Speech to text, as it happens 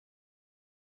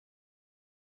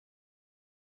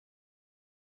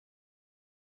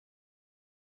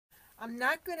I'm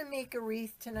not going to make a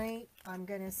wreath tonight. I'm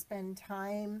going to spend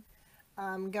time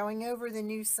going over the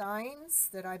new signs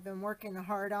that I've been working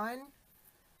hard on.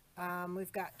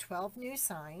 We've got 12 new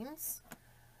signs.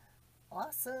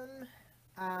 Awesome.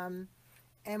 Um,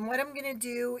 and what I'm going to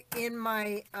do in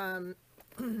my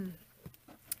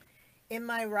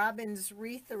Robin's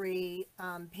Wreathery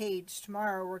page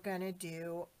tomorrow, we're going to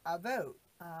do a vote.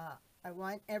 I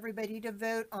want everybody to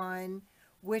vote on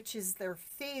which is their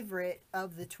favorite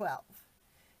of the 12,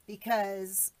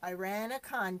 because I ran a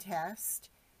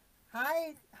contest.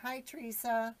 Hi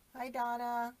Teresa. Hi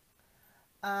Donna.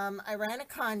 I ran a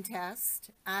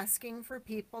contest asking for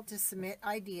people to submit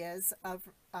ideas of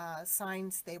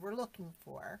signs they were looking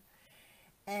for.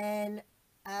 And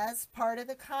as part of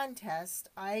the contest,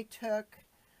 I took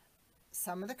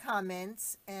some of the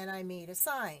comments and I made a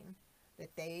sign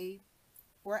that they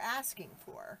were asking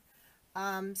for.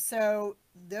 So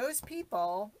those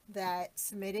people that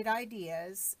submitted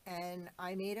ideas and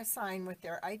I made a sign with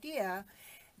their idea,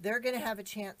 they're going to have a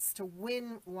chance to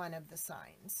win one of the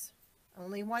signs.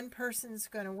 Only one person's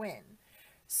going to win.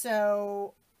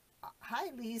 So,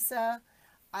 hi Lisa.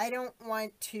 I don't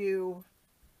want to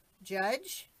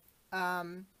judge.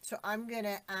 So I'm going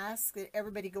to ask that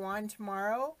everybody go on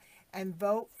tomorrow and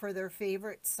vote for their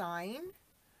favorite sign.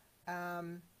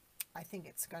 I think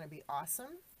it's going to be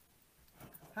awesome.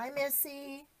 Hi,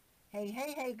 Missy.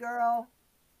 Hey, girl.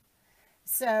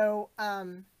 So,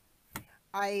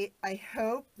 I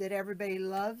hope that everybody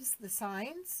loves the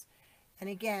signs. And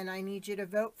again, I need you to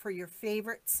vote for your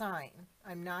favorite sign.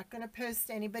 I'm not going to post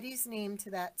anybody's name to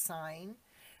that sign.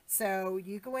 So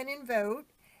you go in and vote.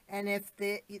 And if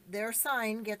their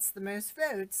sign gets the most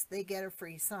votes, they get a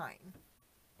free sign.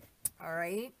 All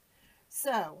right.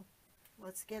 So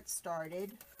let's get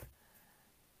started.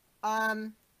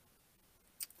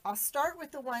 I'll start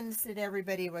with the ones that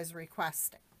everybody was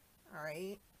requesting. All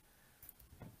right.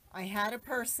 I had a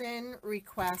person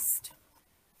request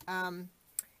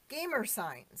gamer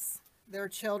signs. Their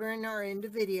children are into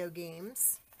video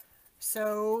games,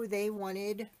 so they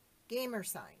wanted gamer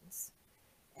signs.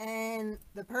 And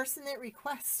the person that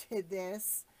requested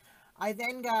this, I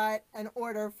then got an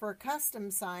order for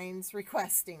custom signs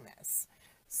requesting this.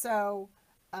 So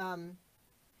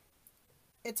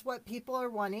it's what people are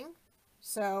wanting.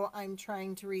 So I'm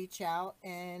trying to reach out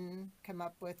and come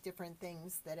up with different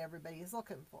things that everybody's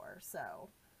looking for. So,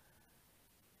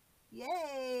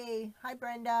 yay! Hi,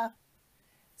 Brenda.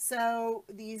 So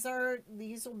these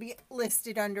will be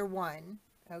listed under one.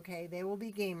 Okay, they will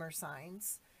be gamer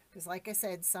signs. Because like I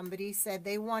said, somebody said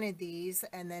they wanted these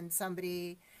and then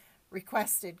somebody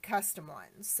requested custom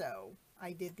ones. So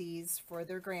I did these for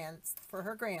her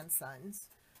grandsons.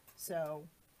 So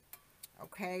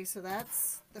okay, so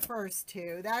that's the first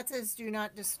two. That says do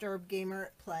not disturb gamer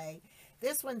at play.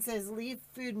 This one says leave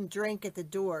food and drink at the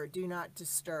door. Do not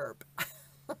disturb.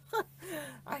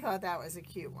 I thought that was a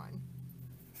cute one.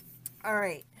 All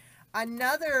right.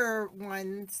 Another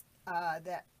one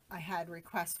that I had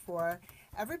requests for.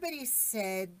 Everybody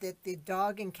said that the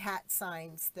dog and cat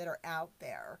signs that are out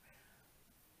there,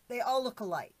 they all look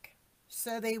alike.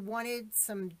 So they wanted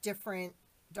some different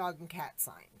dog and cat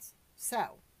signs. So,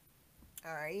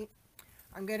 all right,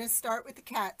 I'm going to start with the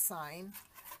cat sign.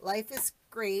 Life is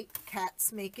great.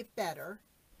 Cats make it better.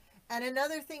 And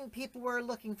another thing people were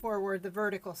looking for were the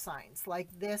vertical signs,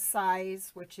 like this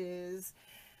size, which is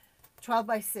 12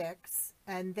 by 6,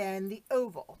 and then the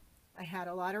oval. I had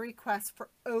a lot of requests for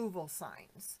oval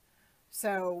signs.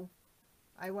 So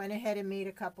I went ahead and made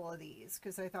a couple of these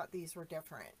because I thought these were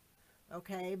different.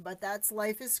 Okay, but that's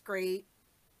Life is Great.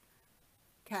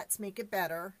 Cats make it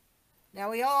better.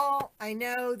 Now I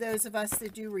know those of us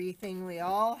that do wreathing, we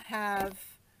all have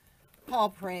paw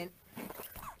print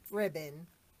ribbon.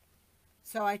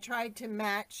 So I tried to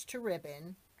match to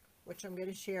ribbon, which I'm going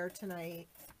to share tonight.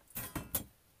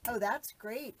 Oh, that's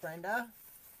great, Brenda.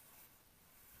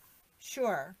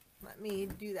 Sure, let me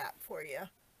do that for you.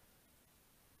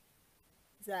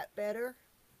 Is that better?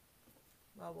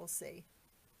 Well, we'll see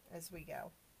as we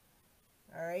go.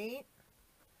 All right.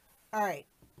 All right.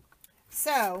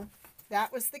 So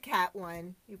that was the cat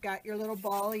one. You've got your little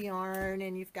ball of yarn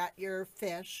and you've got your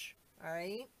fish. All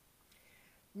right.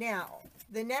 Now,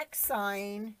 the next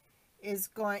sign is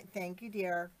going, thank you,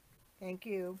 dear. Thank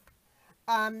you.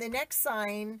 The next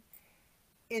sign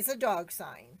is a dog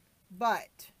sign,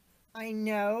 but I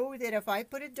know that if I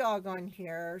put a dog on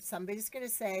here, somebody's going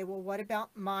to say, well, what about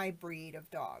my breed of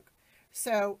dog?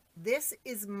 So this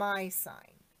is my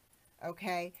sign,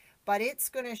 okay? But it's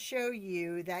going to show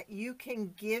you that you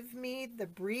can give me the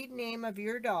breed name of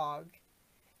your dog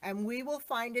and we will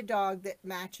find a dog that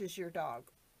matches your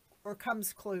dog. or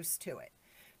comes close to it.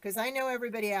 Because I know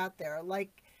everybody out there,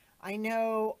 like I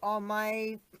know all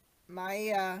my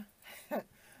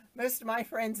most of my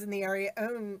friends in the area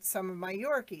own some of my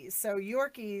Yorkies. So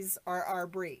Yorkies are our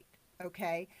breed,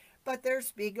 okay? But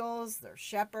there's Beagles, there's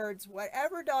Shepherds,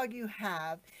 whatever dog you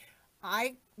have,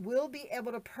 I will be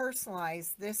able to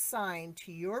personalize this sign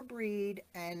to your breed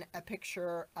and a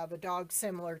picture of a dog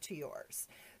similar to yours.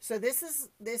 So this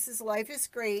is Life is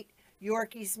Great.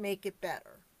 Yorkies make it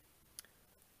better.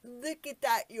 Look at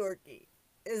that Yorkie.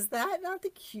 Is that not the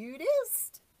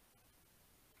cutest?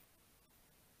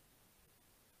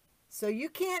 So you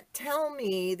can't tell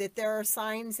me that there are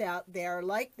signs out there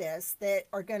like this that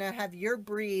are going to have your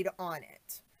breed on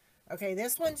it. Okay,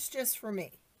 this one's just for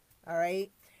me. All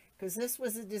right, because this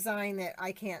was a design that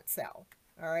I can't sell.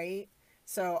 All right,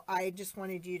 so I just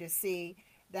wanted you to see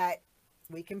that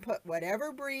we can put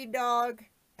whatever breed dog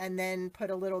and then put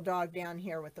a little dog down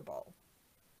here with the bowl.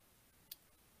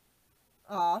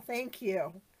 Aw, thank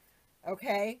you.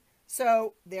 Okay,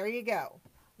 so there you go.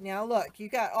 Now look, you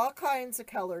got all kinds of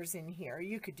colors in here.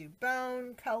 You could do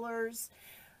bone colors.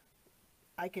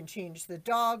 I can change the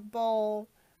dog bowl.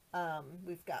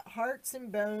 We've got hearts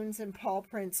and bones and paw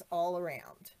prints all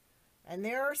around. And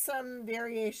there are some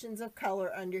variations of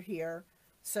color under here.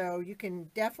 So you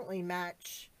can definitely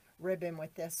match ribbon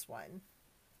with this one.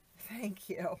 Thank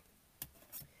you.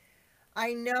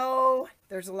 I know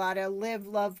there's a lot of live,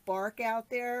 love, bark out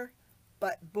there.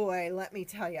 But boy, let me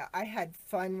tell you, I had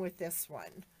fun with this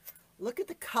one. Look at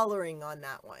the coloring on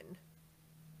that one.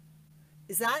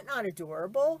 Is that not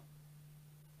adorable?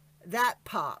 That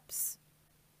pops.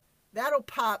 That'll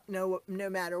pop no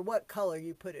matter what color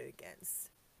you put it against.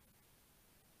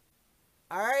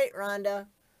 All right, Rhonda.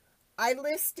 I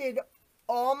listed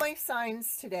all my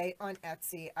signs today on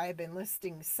Etsy. I've been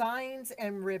listing signs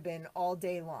and ribbon all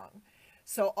day long.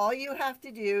 So all you have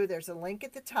to do, there's a link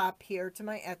at the top here to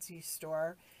my Etsy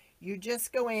store. You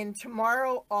just go in.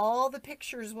 Tomorrow, all the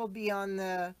pictures will be on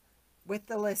with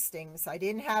the listings. I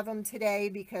didn't have them today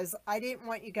because I didn't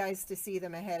want you guys to see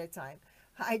them ahead of time.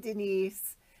 Hi,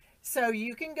 Denise. So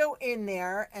you can go in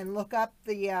there and look up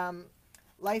the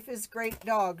Life is Great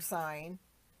dog sign.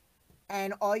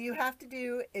 And all you have to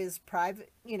do is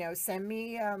send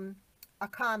me a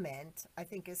comment. I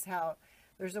think is how,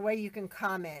 there's a way you can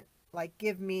comment, like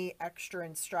give me extra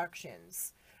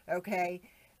instructions. Okay.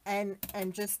 And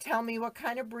just tell me what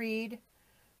kind of breed.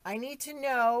 I need to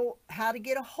know how to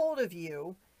get a hold of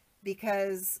you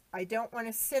because I don't want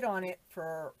to sit on it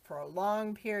for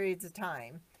long periods of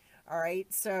time. All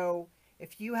right. So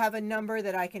if you have a number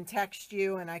that I can text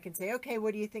you and I can say, okay,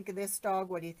 what do you think of this dog?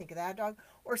 What do you think of that dog?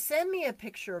 Or send me a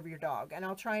picture of your dog and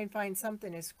I'll try and find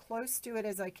something as close to it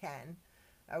as I can.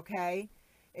 Okay.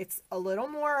 It's a little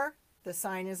more, the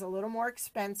sign is a little more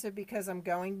expensive because I'm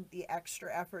going the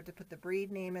extra effort to put the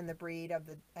breed name and the breed of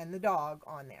the dog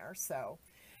on there. So,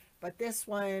 but this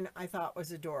one I thought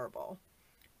was adorable.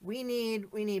 We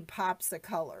need pops of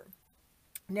color.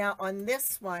 Now on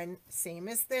this one, same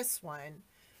as this one,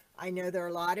 I know there are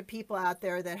a lot of people out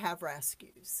there that have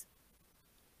rescues.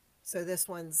 So this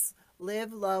one's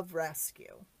Live, Love,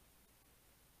 Rescue.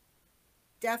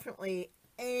 Definitely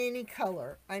any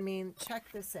color. I mean,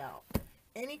 check this out.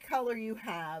 Any color you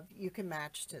have, you can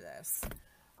match to this.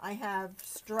 I have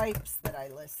stripes that I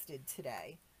listed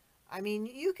today. I mean,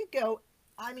 you could go,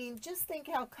 I mean, just think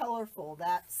how colorful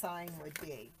that sign would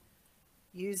be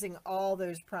using all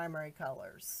those primary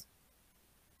colors.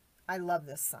 I love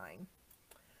this sign.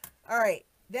 All right,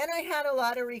 then I had a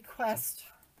lot of requests.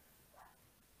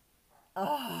 Then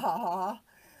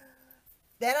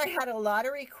I had a lot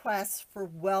of requests for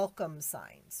welcome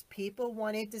signs. People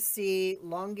wanted to see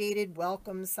elongated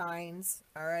welcome signs.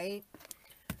 All right.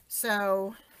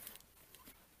 So,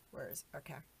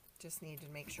 okay. Just need to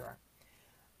make sure.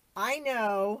 I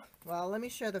know, well, let me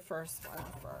show the first one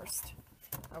first.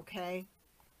 Okay.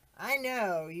 I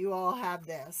know you all have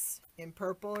this in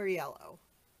purple or yellow.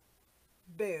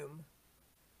 Boom.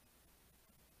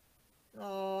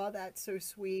 Oh, that's so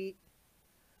sweet.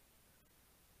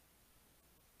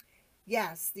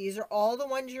 Yes, these are all the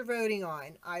ones you're voting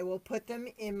on. I will put them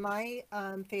in my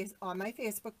on my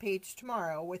Facebook page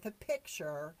tomorrow with a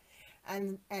picture,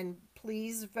 and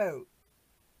please vote.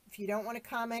 If you don't want to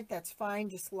comment, that's fine.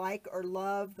 Just like or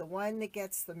love. The one that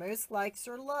gets the most likes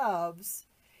or loves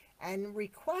and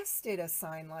requested a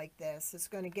sign like this is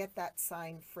going to get that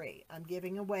sign free. I'm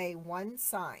giving away one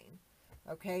sign.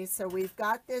 Okay, so we've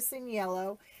got this in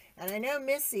yellow, and I know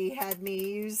Missy had me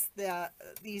use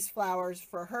these flowers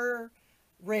for her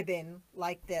ribbon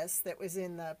like this that was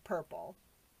in the purple.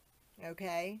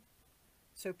 Okay,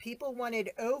 so people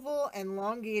wanted oval and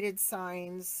elongated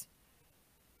signs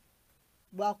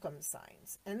welcome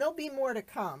signs. And there'll be more to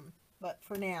come, but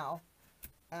for now,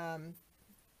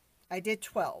 I did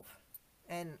 12.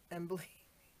 And believe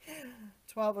me,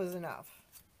 12 was enough.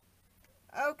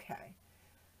 Okay.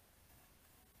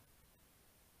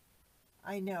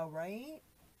 I know, right?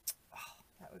 Oh,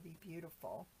 that would be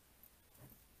beautiful.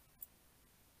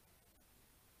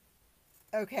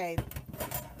 Okay,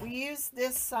 we used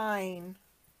this sign,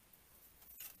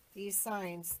 these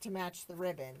signs, to match the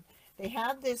ribbon. They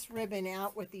have this ribbon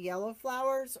out with the yellow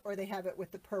flowers, or they have it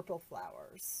with the purple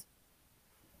flowers.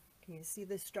 Can you see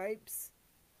the stripes?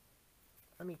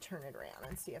 Let me turn it around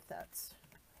and see if that's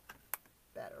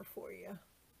better for you.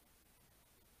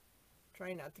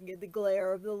 Try not to get the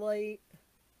glare of the light.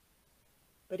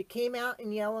 But it came out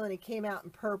in yellow and it came out in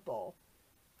purple.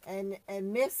 And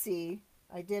Missy,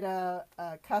 I did a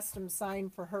custom sign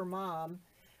for her mom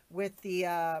with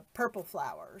the purple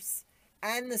flowers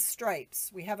and the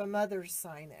stripes. We have a mother's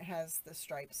sign that has the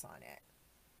stripes on it.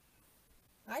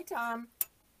 Hi, Tom.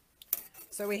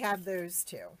 So we have those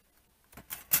two.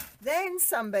 Then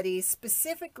somebody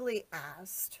specifically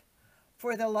asked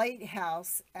for the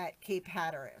lighthouse at Cape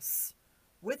Hatteras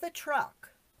with a truck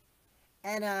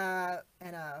and a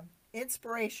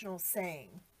inspirational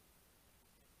saying.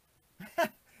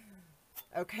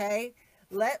 Okay,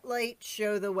 let light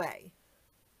show the way.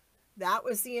 That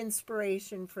was the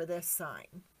inspiration for this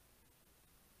sign.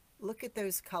 Look at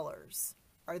those colors.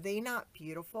 Are they not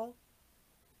beautiful?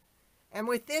 And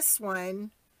with this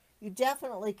one, you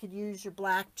definitely could use your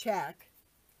black check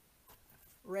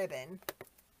ribbon.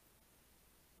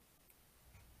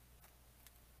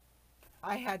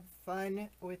 I had fun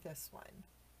with this one.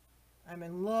 I'm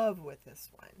in love with this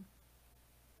one.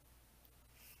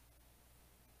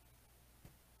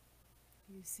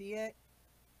 You see it?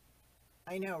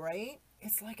 I know, right?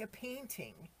 It's like a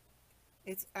painting.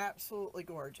 It's absolutely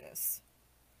gorgeous.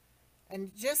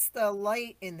 And just the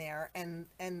light in there and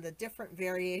the different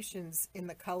variations in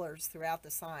the colors throughout the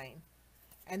sign.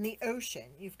 And the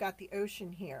ocean. You've got the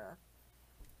ocean here.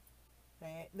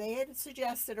 They had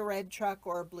suggested a red truck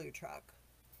or a blue truck.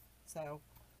 So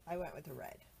I went with the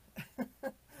red.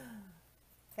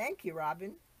 Thank you,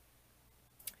 Robin.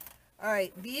 All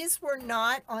right, these were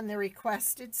not on the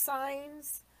requested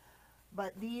signs,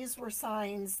 but these were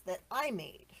signs that I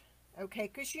made. Okay,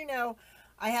 because you know,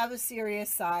 I have a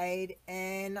serious side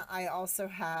and I also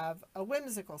have a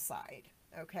whimsical side.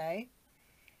 Okay,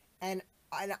 and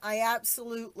I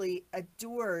absolutely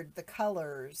adored the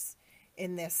colors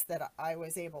in this that I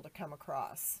was able to come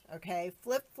across. Okay,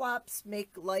 flip-flops make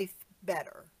life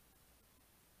better.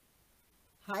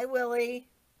 Hi, Willie.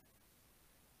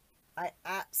 I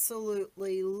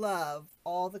absolutely love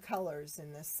all the colors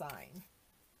in this sign.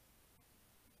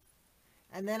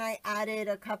 And then I added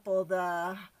a couple of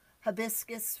the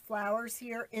hibiscus flowers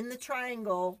here in the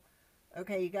triangle.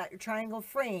 Okay, you got your triangle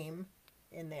frame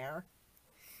in there.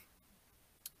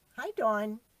 Hi,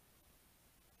 Dawn.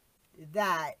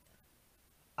 That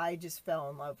I just fell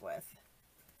in love with.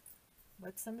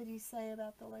 What'd somebody say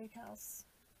about the lighthouse?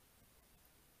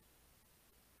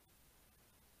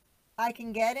 I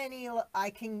can get any,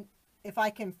 if I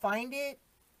can find it,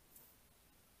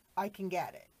 I can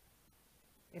get it.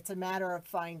 It's a matter of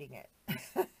finding it.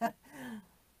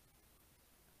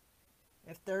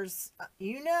 If there's,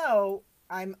 you know,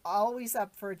 I'm always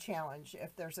up for a challenge.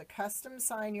 If there's a custom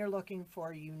sign you're looking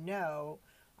for, you know,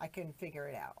 I can figure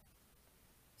it out.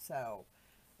 So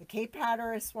the Cape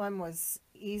Hatteras one was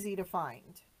easy to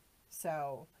find.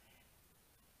 So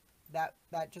that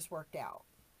just worked out.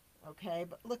 Okay,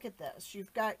 but look at this.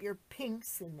 You've got your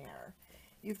pinks in there.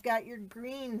 You've got your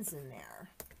greens in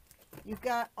there. You've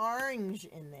got orange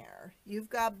in there. You've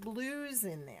got blues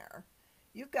in there.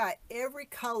 You've got every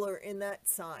color in that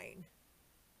sign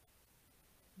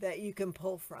that you can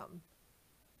pull from.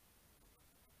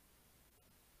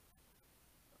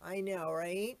 I know,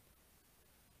 right?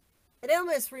 It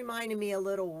almost reminded me of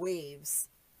little waves,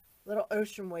 little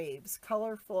ocean waves,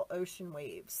 colorful ocean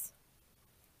waves.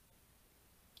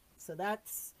 So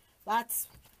that's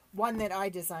one that I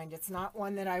designed. It's not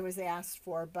one that I was asked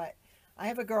for, but I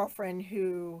have a girlfriend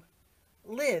who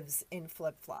lives in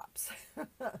flip-flops.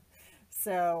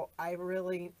 So I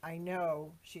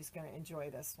know she's going to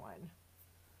enjoy this one.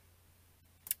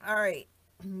 All right.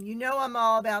 You know I'm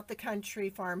all about the country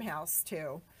farmhouse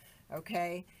too.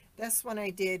 Okay. This one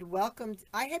I did.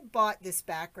 I had bought this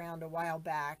background a while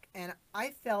back and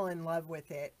I fell in love with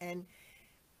it. And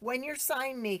when you're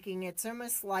sign making, it's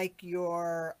almost like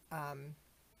you're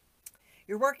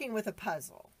working with a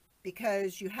puzzle,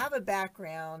 because you have a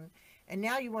background and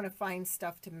now you want to find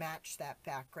stuff to match that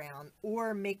background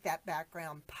or make that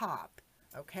background pop.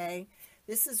 Okay,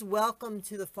 This is Welcome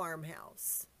to the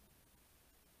Farmhouse.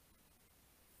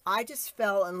 I just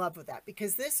fell in love with that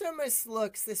because this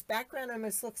background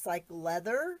almost looks like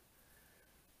leather.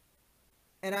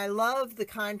 And I love the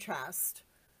contrast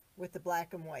with the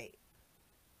black and white.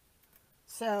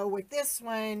 So with this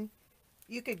one,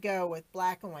 you could go with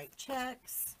black and white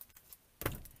checks.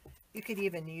 You could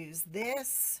even use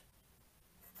this.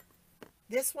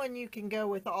 This one you can go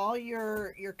with all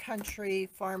your country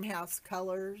farmhouse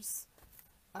colors.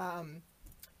 I'm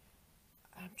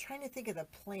trying to think of the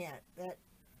plant,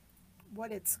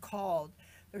 what it's called.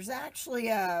 There's actually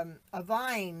a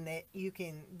vine that you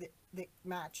can that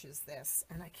matches this,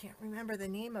 and I can't remember the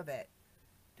name of it.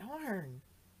 Darn.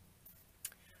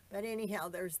 But anyhow,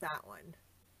 there's that one.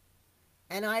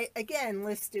 And I again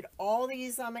listed all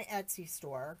these on my Etsy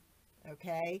store.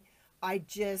 Okay, I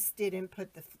just didn't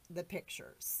put the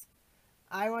pictures.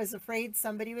 I was afraid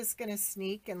somebody was going to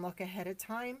sneak and look ahead of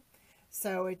time,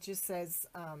 so it just says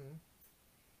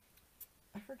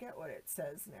I forget what it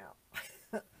says now.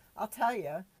 I'll tell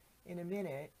you in a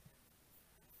minute,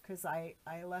 because I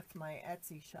left my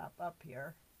Etsy shop up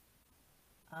here.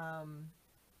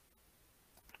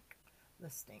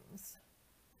 Listings.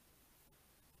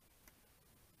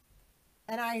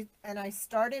 And I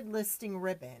started listing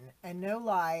ribbon, and no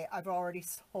lie, I've already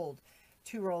sold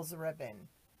 2 rolls of ribbon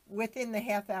within the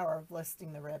half hour of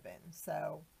listing the ribbon.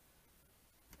 So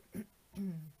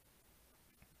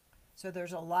so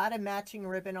there's a lot of matching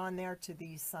ribbon on there to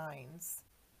these signs,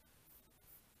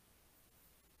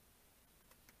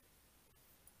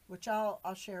 which I'll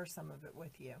share some of it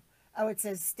with you. Oh, it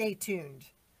says stay tuned.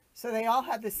 So they all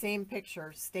have the same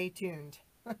picture, stay tuned.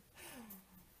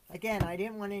 Again, I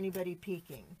didn't want anybody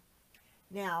peeking.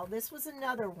 Now, this was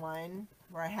another one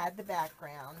where I had the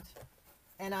background,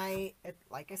 and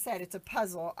like I said, it's a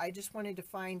puzzle. I just wanted to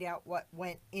find out what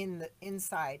went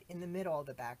inside, in the middle of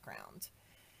the background.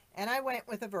 And I went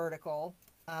with a vertical.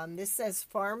 This says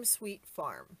Farm Sweet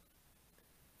Farm.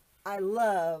 I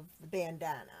love the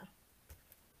bandana.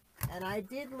 And I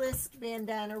did list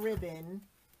bandana ribbon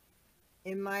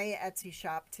in my Etsy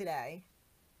shop today.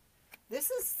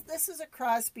 This is a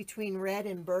cross between red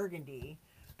and burgundy,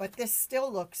 but this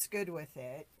still looks good with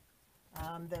it.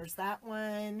 There's that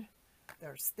one.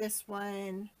 There's this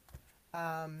one.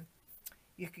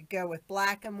 You could go with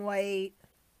black and white.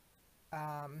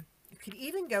 You could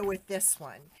even go with this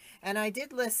one. And I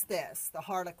did list this, the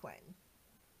Harlequin.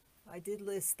 I did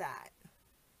list that.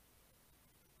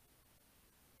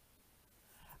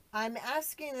 I'm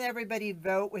asking that everybody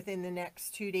vote within the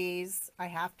next 2 days. I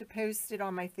have to post it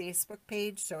on my Facebook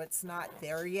page, so it's not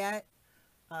there yet.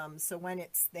 So when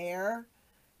it's there,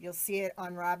 you'll see it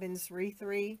on Robin's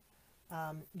Wreathery.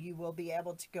 You will be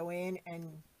able to go in,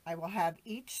 and I will have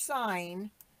each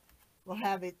sign will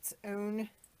have its own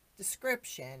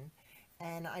description,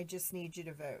 and I just need you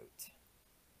to vote.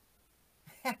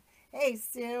 Hey,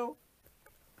 Sue.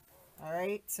 All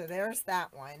right, so there's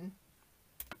that one.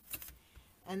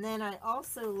 And then I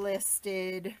also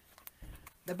listed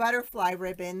the butterfly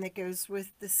ribbon that goes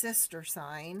with the sister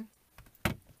sign.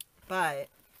 But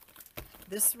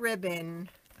this ribbon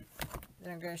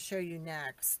that I'm going to show you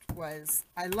next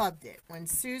I loved it. When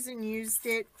Susan used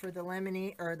it for the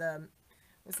lemonade, or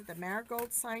was it the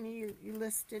marigold sign you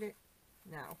listed it?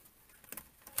 No.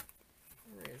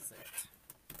 Where is it?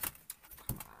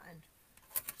 Come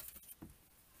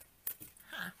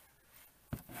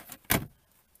on.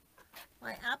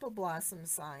 My apple blossom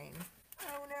sign.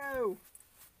 Oh no,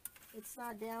 it's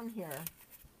not down here.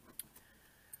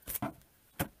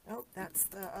 Oh, that's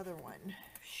the other one.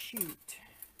 Shoot.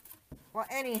 Well,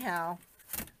 anyhow,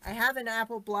 I have an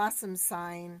apple blossom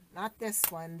sign, not this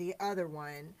one, the other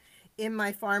one, in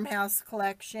my farmhouse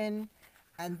collection,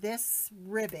 and this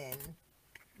ribbon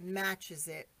matches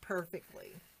it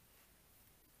perfectly.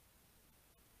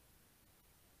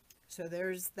 So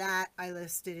there's that I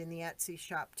listed in the Etsy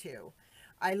shop too.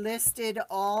 I listed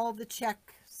all the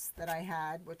checks that I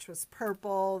had, which was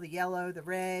purple, the yellow, the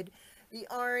red, the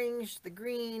orange, the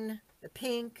green, the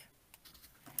pink.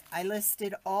 I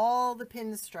listed all the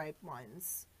pinstripe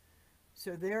ones.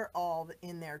 So they're all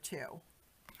in there too.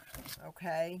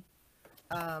 Okay.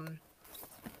 The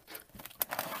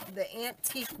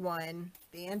antique one,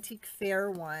 the antique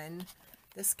fair one,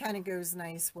 this kind of goes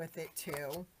nice with it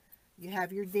too. You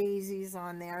have your daisies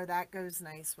on there. That goes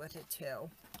nice with it too.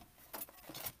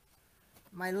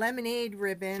 My lemonade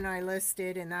ribbon I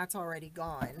listed, and that's already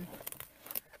gone.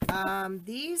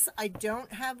 These I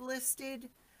don't have listed,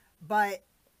 but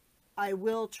I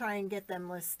will try and get them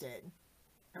listed.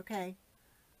 Okay.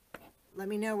 Let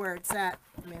me know where it's at,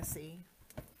 Missy.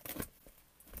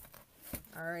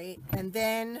 All right. And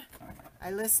then I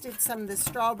listed some of the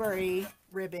strawberry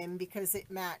ribbon because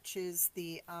it matches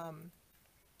the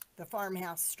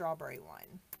farmhouse strawberry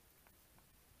one.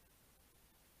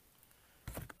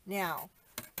 Now,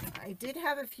 I did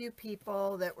have a few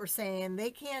people that were saying they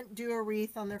can't do a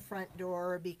wreath on their front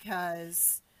door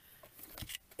because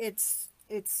it's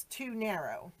too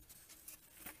narrow.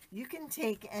 You can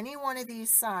take any one of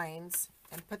these signs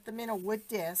and put them in a wood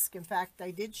disc. In fact, I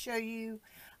did show you,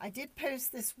 I did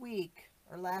post this week,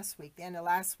 or last week, the end of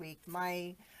last week,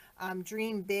 my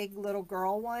Dream Big Little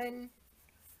Girl one.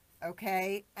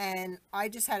 Okay, and I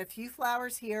just had a few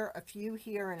flowers here, a few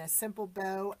here, and a simple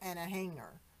bow and a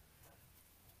hanger.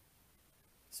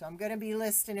 So I'm going to be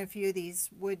listing a few of these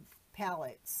wood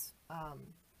palettes,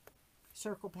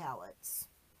 circle palettes.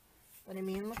 But I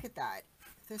mean, look at that.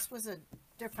 If this was a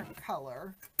different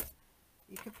color,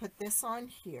 you could put this on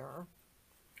here.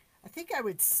 I think I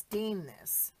would stain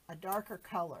this a darker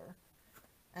color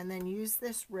and then use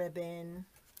this ribbon,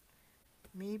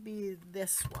 maybe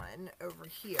this one over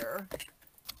here.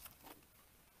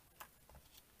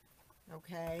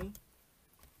 Okay.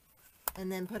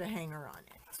 And then put a hanger on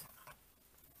it.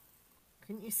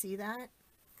 Couldn't you see that?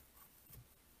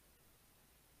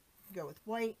 Go with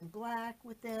white and black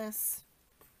with this,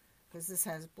 because this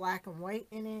has black and white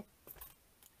in it.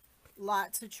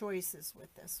 Lots of choices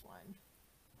with this one.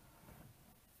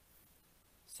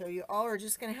 So you all are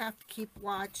just going to have to keep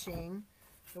watching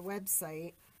the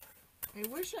website. I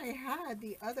wish I had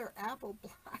the other apple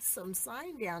blossom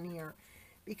sign down here,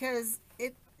 because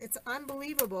it's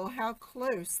unbelievable how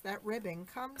close that ribbon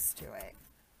comes to it.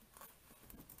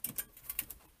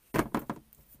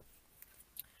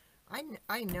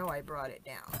 I know I brought it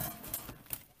down.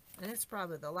 And it's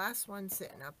probably the last one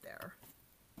sitting up there.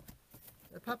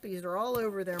 The puppies are all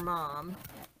over their mom.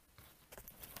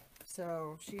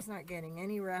 So she's not getting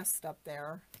any rest up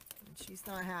there. And she's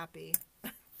not happy.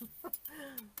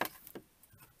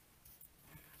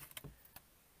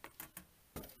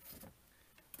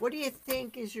 What do you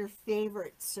think is your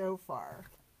favorite so far?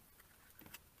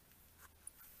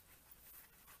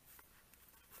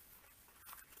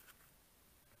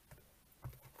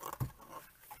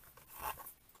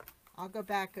 I'll go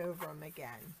back over them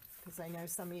again because I know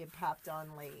some of you popped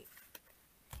on late.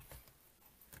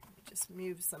 Let me just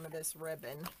move some of this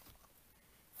ribbon.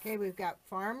 Okay, we've got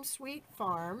Farm Sweet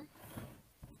Farm.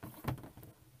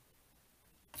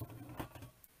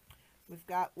 We've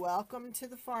got Welcome to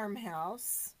the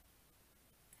Farmhouse.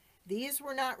 These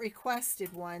were not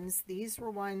requested ones. These were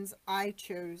ones I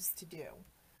chose to do.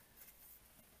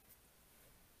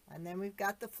 And then we've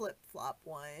got the flip-flop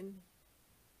one.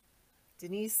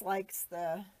 Denise likes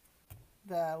the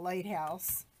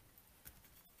lighthouse.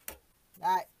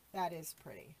 That is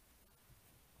pretty.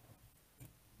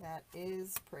 That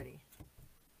is pretty.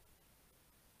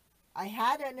 I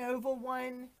had an oval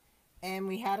one and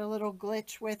we had a little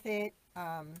glitch with it,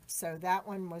 so that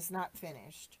one was not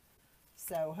finished.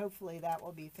 So hopefully that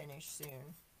will be finished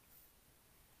soon.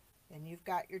 Then you've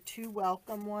got your two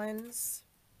welcome ones.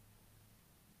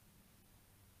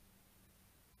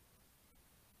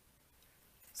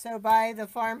 So by the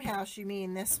farmhouse, you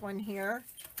mean this one here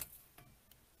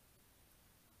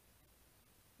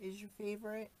is your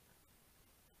favorite?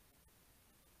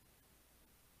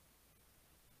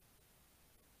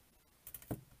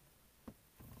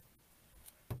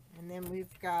 And then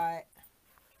we've got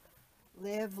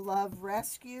Live, Love,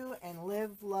 Rescue and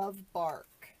Live, Love, Bark.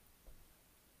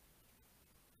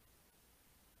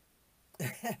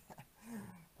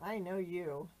 I know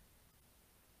you.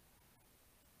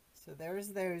 So there's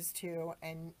those two,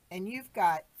 and you've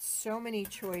got so many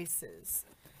choices.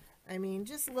 I mean,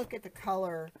 just look at the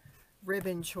color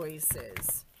ribbon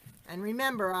choices. And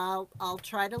remember, I'll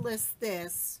try to list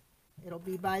this. It'll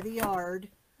be by the yard.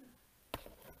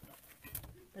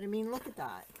 But I mean, look at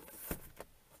that.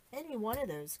 Any one of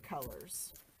those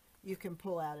colors you can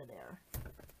pull out of there.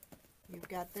 You've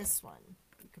got this one.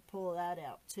 You could pull that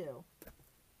out too.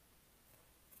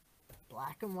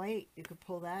 Black and white, you could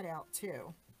pull that out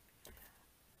too.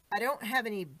 I don't have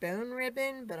any bone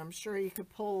ribbon, but I'm sure you could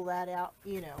pull that out,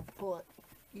 you know, pull it,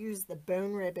 use the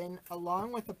bone ribbon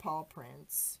along with the paw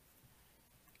prints.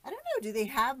 I don't know, do they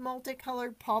have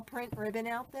multicolored paw print ribbon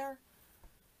out there?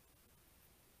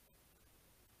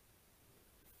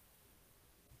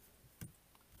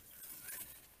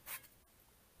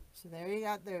 So there you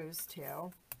got those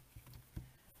two.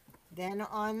 Then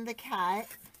on the cat,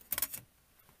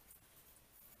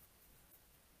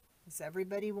 because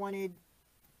everybody wanted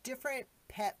different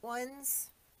pet ones,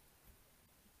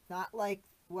 not like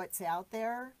what's out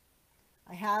there.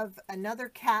 I have another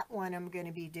cat one I'm going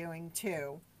to be doing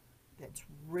too that's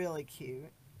really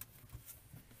cute.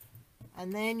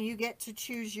 And then you get to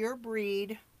choose your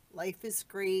breed. Life is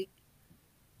great.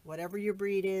 Whatever your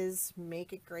breed is,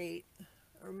 make it great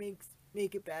or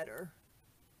make it better.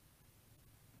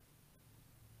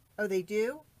 Oh, they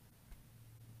do?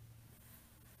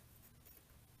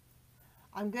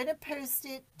 I'm going to post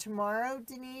it tomorrow,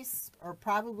 Denise, or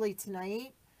probably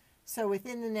tonight. So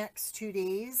within the next 2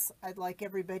 days, I'd like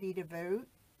everybody to vote.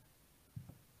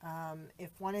 If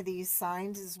one of these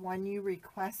signs is one you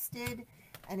requested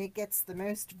and it gets the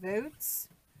most votes,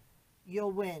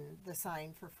 you'll win the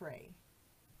sign for free.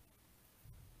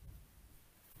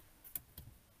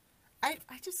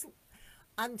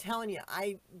 I'm telling you,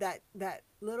 that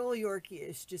little Yorkie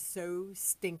is just so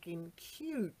stinking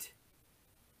cute.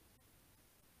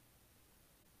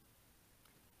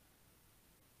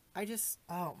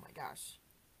 Oh my gosh,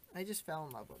 I just fell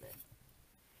in love with it.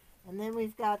 And then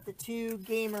we've got the 2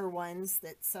 gamer ones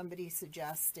that somebody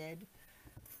suggested.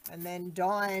 And then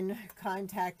Dawn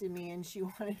contacted me and she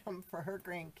wanted them for her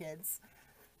grandkids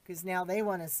because now they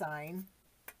want to sign.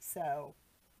 So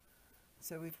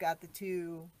we've got the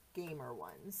 2 gamer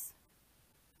ones.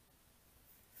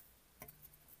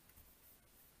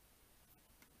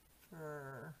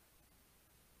 For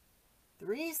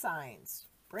 3 signs.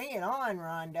 Bring it on,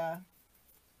 Rhonda.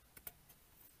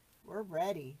 We're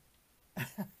ready.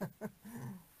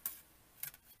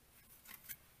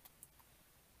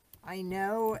 I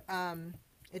know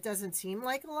it doesn't seem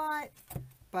like a lot,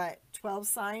 but 12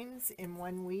 signs in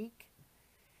 1 week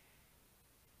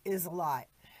is a lot.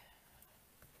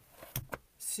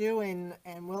 Sue and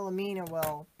Wilhelmina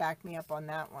will back me up on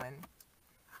that one.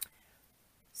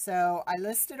 So I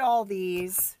listed all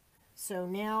these. So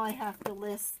now I have to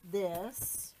list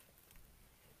this.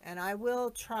 And I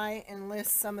will try and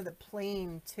list some of the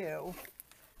plain too,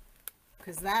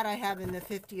 because that I have in the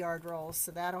 50-yard rolls.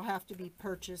 So that'll have to be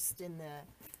purchased in the,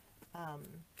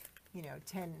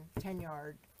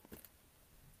 10-yard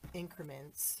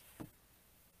increments.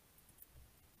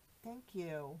 Thank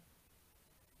you.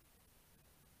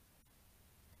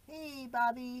 Hey,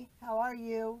 Bobby, how are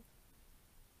you?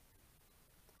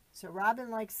 So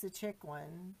Robin likes the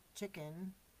chicken.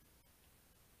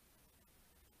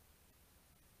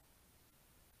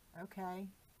 Okay.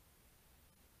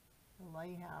 The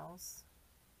lighthouse.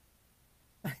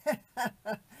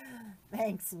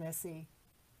 Thanks, Missy.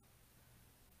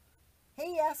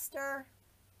 Hey, Esther.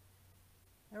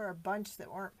 There were a bunch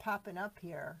that weren't popping up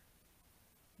here.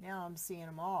 Now I'm seeing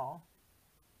them all.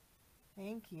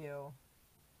 Thank you.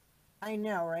 I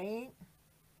know, right?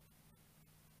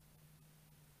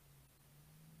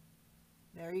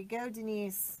 There you go,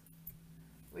 Denise.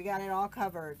 We got it all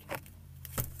covered.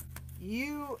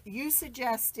 You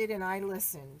suggested and I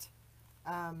listened,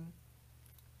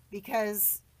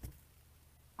 because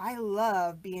I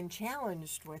love being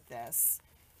challenged with this.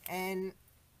 And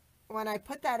when I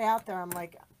put that out there, I'm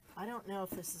like, I don't know if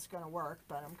this is going to work,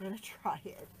 but I'm going to try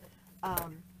it.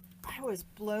 I was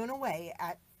blown away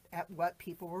at what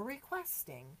people were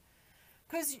requesting.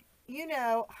 Because,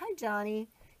 hi, Johnny.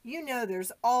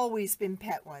 There's always been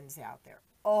pet ones out there.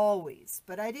 Always.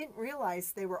 But I didn't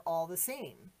realize they were all the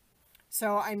same.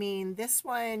 So, I mean, this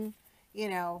one,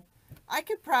 I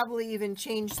could probably even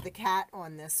change the cat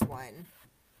on this one.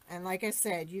 And like I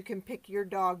said, you can pick your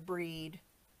dog breed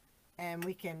and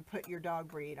we can put your dog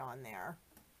breed on there.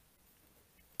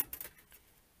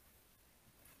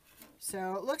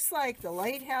 So it looks like the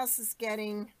lighthouse is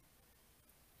getting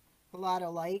a lot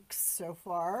of likes so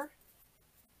far.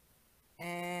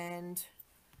 And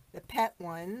the pet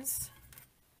ones.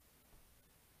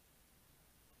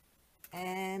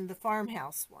 And the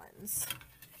farmhouse ones.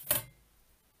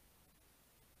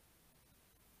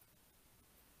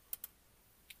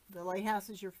 The lighthouse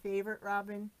is your favorite,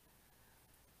 Robin?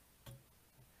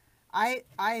 I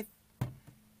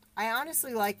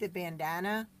honestly like the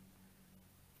bandana,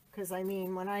 because I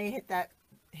mean, when I hit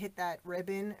that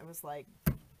ribbon, it was like,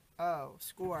 oh,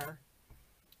 score.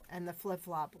 And the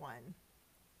flip-flop one.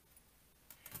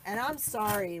 And I'm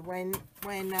sorry, when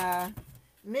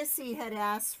Missy had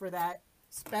asked for that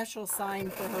special sign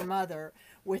for her mother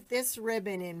with this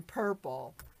ribbon in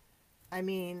purple, I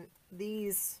mean,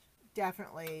 these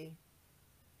definitely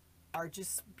are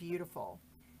just beautiful.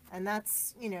 And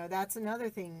that's another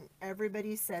thing.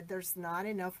 Everybody said there's not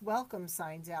enough welcome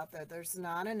signs out there. There's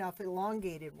not enough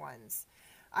elongated ones.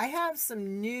 I have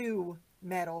some new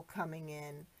metal coming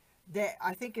in that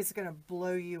I think is going to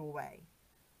blow you away.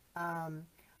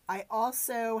 I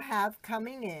also have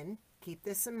coming in, keep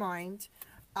this in mind,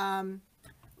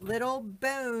 little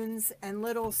bones and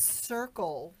little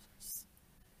circles.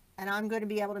 And I'm going to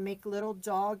be able to make little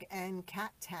dog and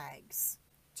cat tags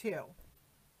too.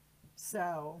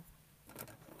 So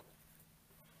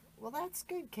Well, that's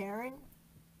good, Karen.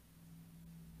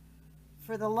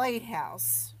 For the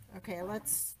lighthouse. Okay,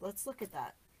 let's look at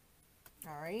that.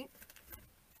 All right.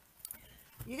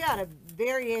 You got a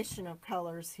variation of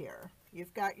colors here.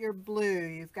 You've got your blue,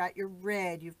 you've got your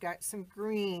red, you've got some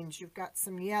greens, you've got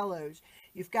some yellows,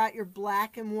 you've got your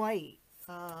black and white.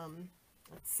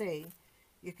 Let's see.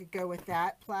 You could go with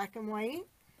that black and white.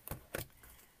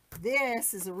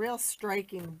 This is a real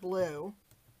striking blue.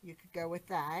 You could go with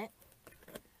that.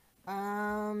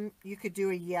 You could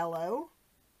do a yellow.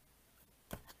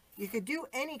 You could do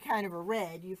any kind of a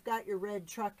red. You've got your red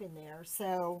truck in there.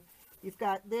 So you've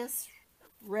got this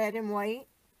red and white.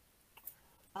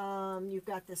 You've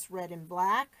got this red and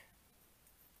black.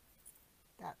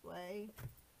 That way.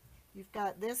 You've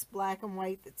got this black and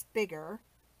white that's bigger.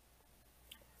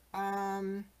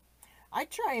 I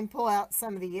try and pull out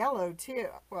some of the yellow too.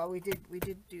 Well, we did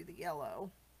do the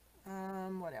yellow.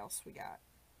 What else we got?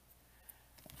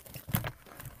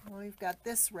 Well, we've got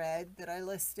this red that I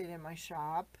listed in my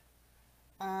shop.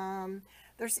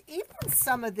 There's even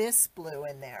some of this blue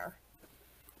in there.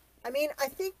 I mean, I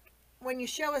think when you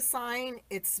show a sign,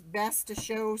 it's best to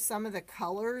show some of the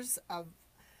colors of,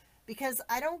 because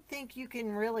I don't think you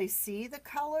can really see the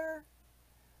color,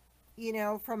 you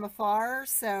know, from afar.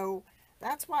 So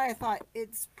that's why I thought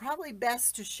it's probably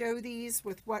best to show these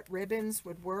with what ribbons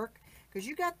would work, because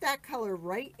you got that color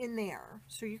right in there.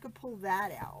 So you could pull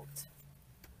that out.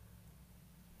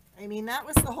 I mean, that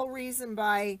was the whole reason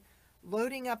by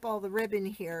loading up all the ribbon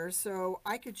here, so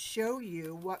I could show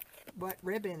you what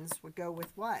ribbons would go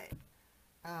with what.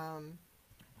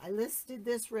 I listed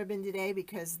this ribbon today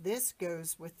because this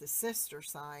goes with the sister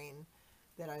sign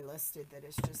that I listed that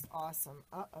is just awesome.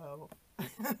 Uh-oh.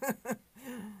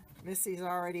 Missy's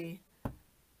already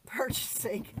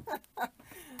purchasing.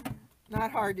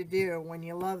 Not hard to do when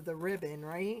you love the ribbon,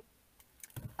 right?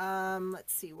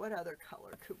 Let's see, what other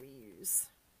color could we use?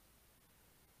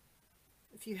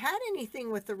 If you had anything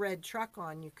with the red truck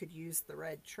on, you could use the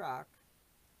red truck.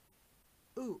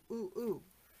 Ooh, ooh, ooh.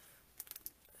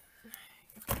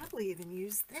 You could probably even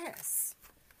use this.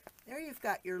 There you've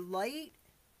got your light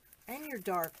and your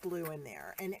dark blue in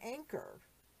there. An anchor.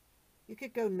 You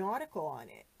could go nautical on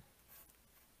it.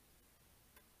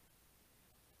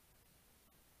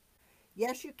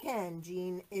 Yes, you can,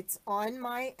 Jean. It's on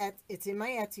it's in my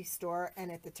Etsy store,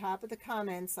 and at the top of the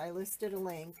comments, I listed a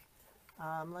link.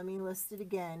 Let me list it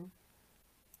again.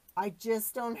 I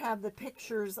just don't have the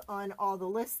pictures on all the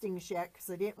listings yet because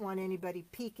I didn't want anybody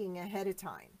peeking ahead of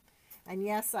time. And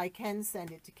yes, I can send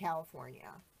it to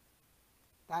California.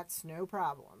 That's no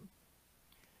problem.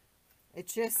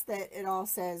 It's just that it all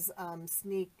says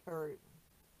sneak or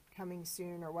coming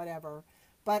soon or whatever.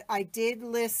 But I did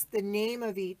list the name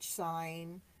of each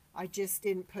sign. I just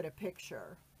didn't put a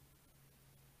picture.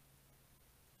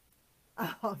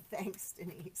 Oh, thanks,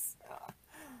 Denise.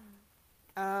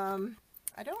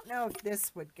 I don't know if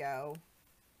this would go.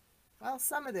 Well,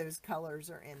 some of those colors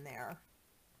are in there.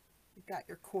 You've got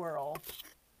your coral,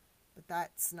 but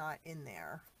that's not in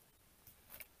there.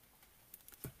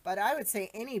 But I would say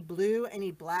any blue,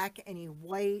 any black, any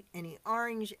white, any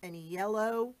orange, any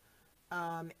yellow,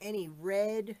 any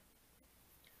red.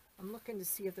 I'm looking to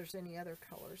see if there's any other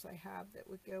colors I have that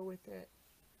would go with it.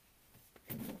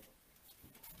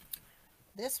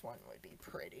 This one would be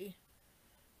pretty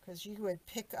because you would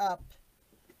pick up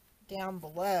down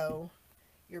below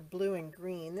your blue and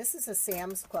green. This is a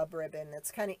Sam's Club ribbon that's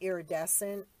kind of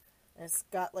iridescent, and it's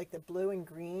got like the blue and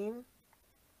green.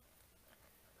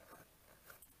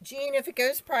 Jean, if it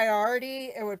goes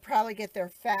priority, it would probably get there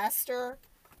faster.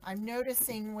 I'm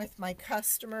noticing with my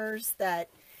customers that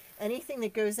anything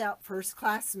that goes out first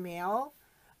class mail,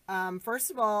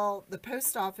 first of all, the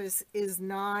post office is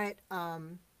not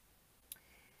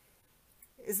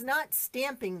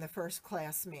stamping the first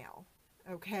class mail.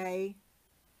 Okay.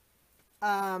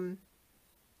 And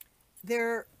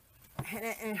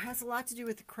it has a lot to do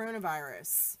with the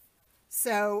coronavirus.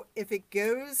 So if it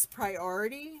goes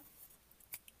priority,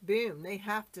 boom, they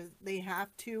have to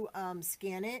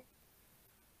scan it.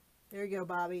 There you go,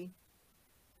 Bobby.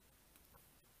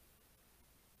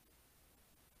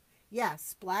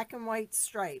 Yes, black and white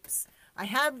stripes. I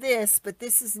have this, but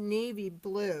this is navy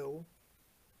blue,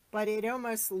 but it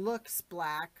almost looks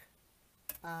black.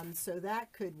 So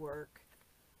that could work.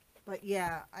 But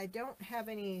yeah, I don't have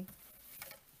any.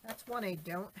 That's one I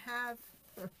don't have.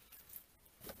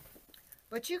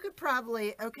 But you could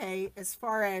probably, okay, as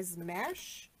far as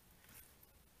mesh,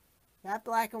 that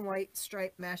black and white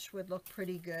stripe mesh would look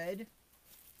pretty good.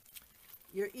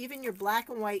 Even your black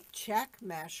and white check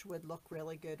mesh would look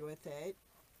really good with it.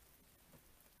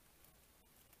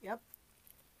 Yep.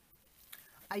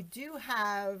 I do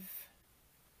have,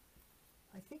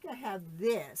 I think I have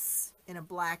this in a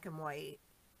black and white.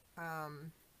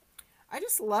 I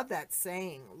just love that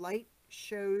saying, light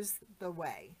shows the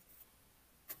way.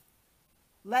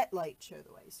 Let light show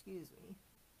the way, excuse me.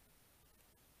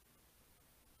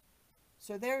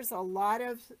 So there's a lot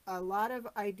of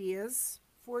ideas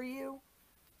for you.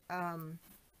 I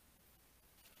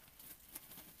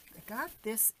got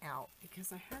this out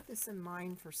because I had this in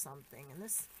mind for something, and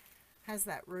this has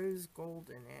that rose gold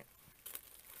in it.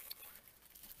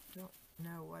 Don't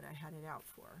know what I had it out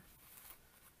for.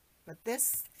 But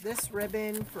this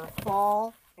ribbon for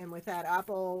fall, and with that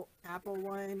apple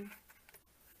one,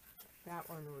 that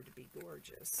one would be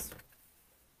gorgeous.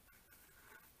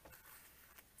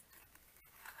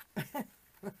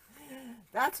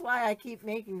 That's why I keep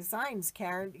making signs,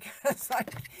 Karen, because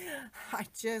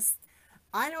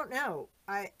I don't know.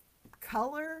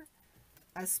 Color,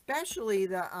 especially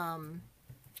the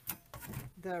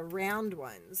round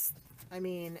ones. I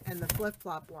mean, and the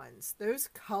flip-flop ones. Those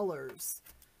colors.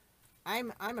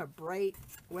 I'm a bright,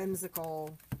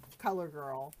 whimsical color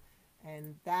girl,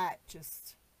 and that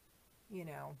just, you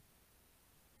know.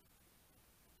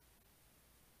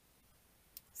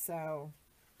 So,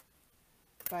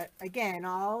 but again,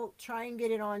 I'll try and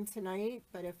get it on tonight,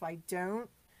 but if I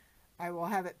don't, I will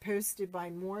have it posted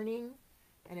by morning.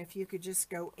 And if you could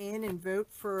just go in and vote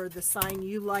for the sign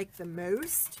you like the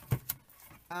most,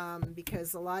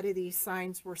 because a lot of these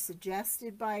signs were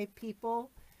suggested by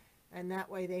people, and that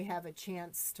way they have a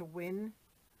chance to win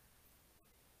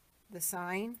the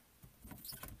sign.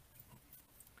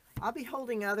 I'll be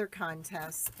holding other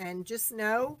contests, and just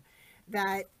know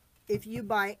that if you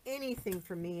buy anything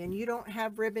from me and you don't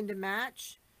have ribbon to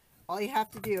match, all you have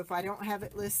to do, if I don't have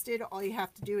it listed, all you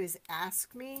have to do is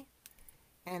ask me,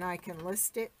 and I can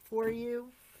list it for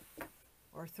you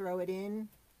or throw it in,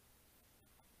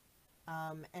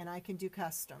 and I can do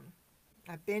custom.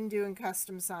 I've been doing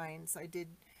custom signs. I did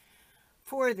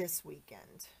 4 this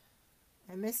weekend,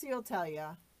 and Missy will tell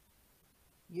you,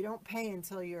 you don't pay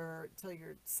until you're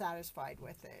satisfied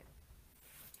with it.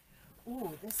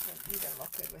 Ooh, this would even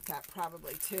look good with that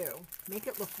probably too. Make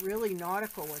it look really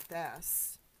nautical with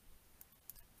this.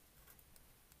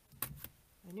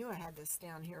 I knew I had this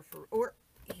down here for, or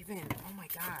even, oh my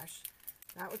gosh,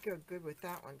 that would go good with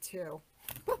that one too.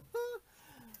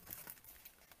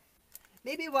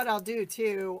 Maybe what I'll do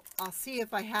too, I'll see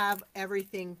if I have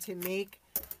everything to make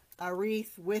a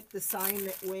wreath with the sign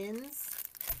that wins.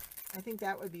 I think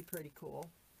that would be pretty cool.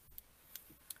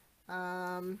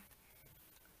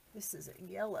 This is a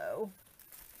yellow.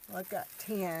 Well, I've got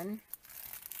tan.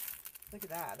 Look at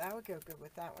that. That would go good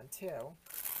with that one too.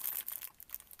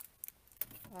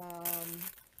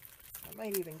 I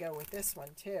might even go with this one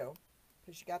too,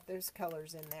 because you got those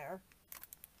colors in there.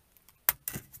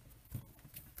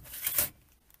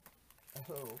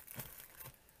 Oh,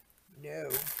 no.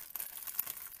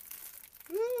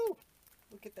 Woo!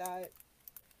 Look at that.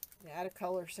 And add a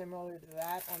color similar to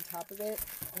that on top of it.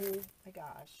 Oh my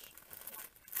gosh.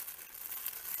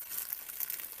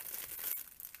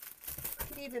 You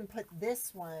could even put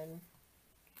this one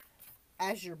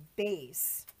as your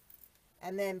base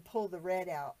and then pull the red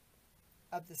out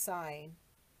of the sign.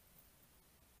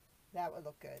 That would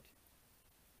look good.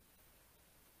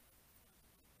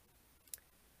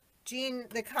 Jean,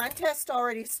 the contest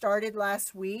already started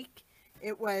last week.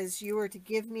 It was, you were to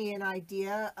give me an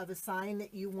idea of a sign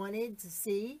that you wanted to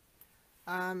see.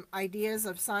 Ideas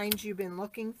of signs you've been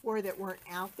looking for that weren't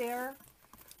out there.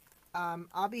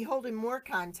 I'll be holding more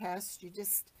contests. You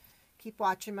just keep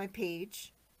watching my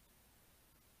page.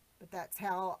 But that's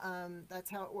how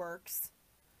it works.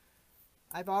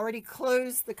 I've already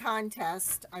closed the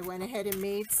contest. I went ahead and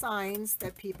made signs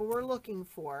that people were looking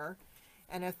for.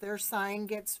 And if their sign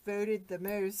gets voted the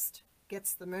most,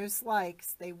 gets the most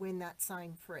likes, they win that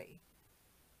sign free.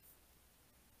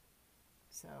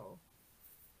 So,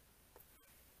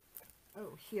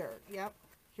 oh, here, yep,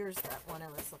 here's that one I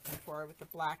was looking for with the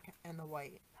black and the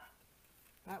white.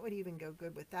 That would even go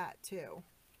good with that too.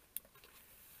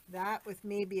 That with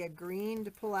maybe a green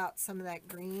to pull out some of that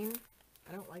green.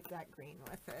 I don't like that green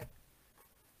with it.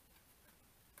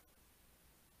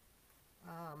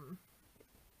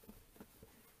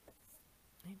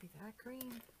 Maybe that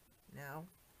green? No.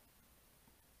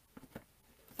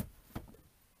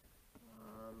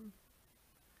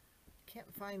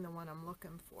 Can't find the one I'm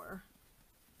looking for.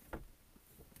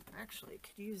 Actually,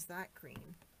 could use that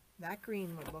green. That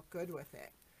green would look good with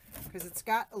it because it's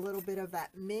got a little bit of that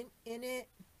mint in it.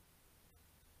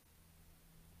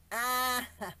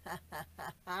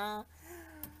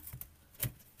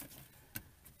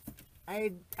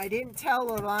 I didn't tell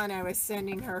Levon I was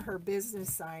sending her her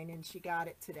business sign, and she got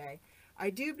it today. I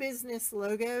do business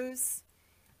logos,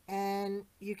 and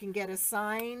you can get a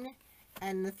sign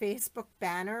and the Facebook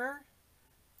banner.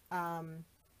 And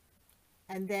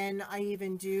then I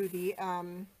even do the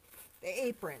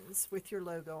aprons with your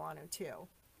logo on them too.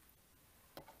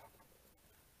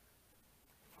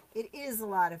 It is a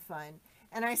lot of fun.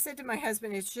 And I said to my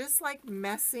husband, it's just like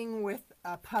messing with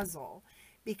a puzzle,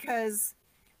 because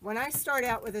when I start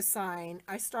out with a sign,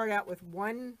 I start out with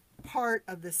one part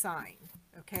of the sign.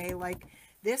 Okay, like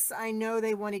this, I know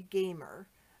they wanted gamer.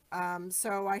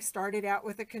 So I started out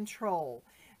with a control,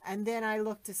 and then I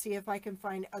look to see if I can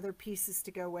find other pieces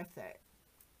to go with it.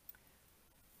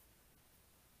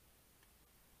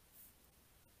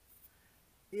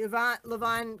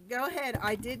 Levon, go ahead.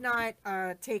 I did not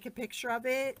take a picture of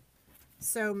it,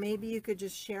 so maybe you could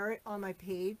just share it on my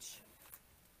page.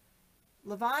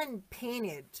 Levon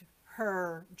painted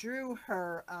her, drew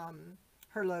her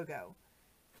her logo,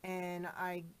 and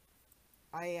I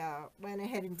went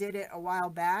ahead and did it a while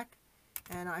back,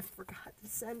 and I forgot to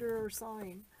send her her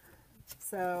sign.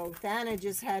 So Thana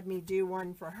just had me do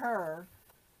one for her.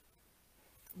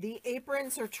 The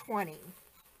aprons are 20.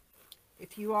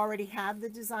 If you already have the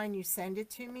design, you send it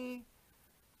to me.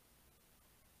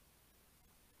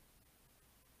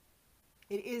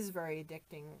 It is very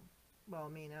addicting,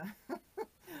 Wilhelmina.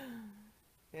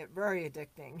 Very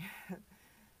addicting.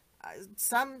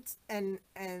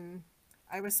 And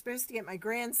I was supposed to get my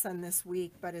grandson this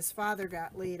week, but his father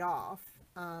got laid off.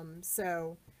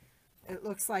 So it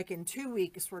looks like in 2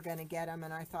 weeks we're going to get him.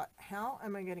 And I thought, how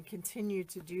am I going to continue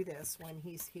to do this when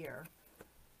he's here?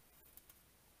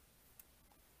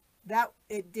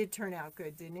 It did turn out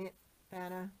good, didn't it,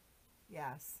 Anna?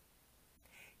 Yes.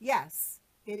 Yes,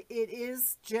 it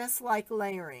is just like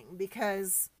layering,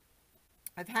 because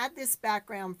I've had this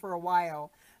background for a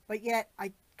while, but yet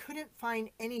I couldn't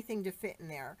find anything to fit in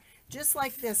there. Just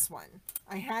like this one.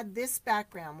 I had this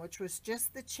background, which was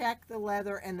just the check, the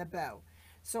leather, and the bow.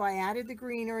 So I added the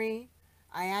greenery,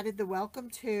 I added the welcome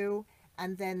to,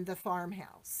 and then the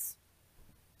farmhouse.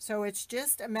 So it's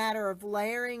just a matter of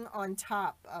layering on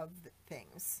top of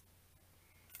things.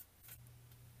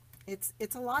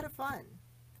 It's a lot of fun.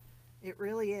 It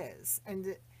really is.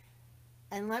 And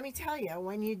let me tell you,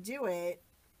 when you do it,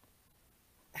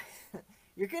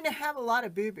 you're going to have a lot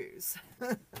of boo-boos.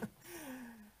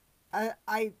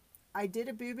 I did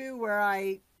a boo-boo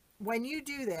where when you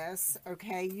do this,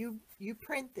 okay, you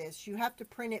print this, you have to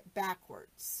print it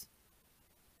backwards.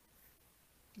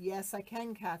 Yes, I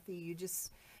can, Kathy. You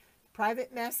just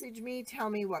private message me, tell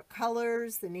me what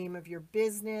colors, the name of your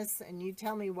business, and you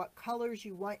tell me what colors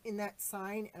you want in that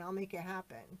sign, and I'll make it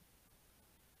happen.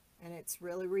 And it's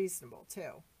really reasonable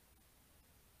too.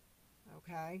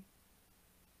 Okay?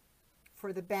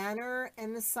 For the banner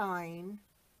and the sign,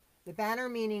 the banner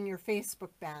meaning your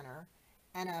Facebook banner,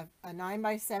 and a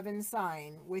 9x7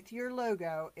 sign with your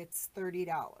logo, it's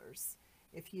 $30.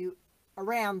 If you,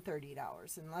 around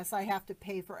 $30, unless I have to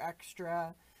pay for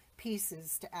extra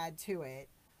pieces to add to it.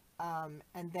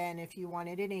 And then if you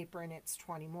wanted an apron, it's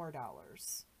 $20 more.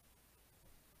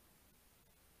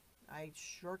 I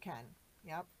sure can.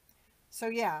 Yep. So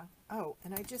yeah. Oh,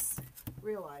 and I just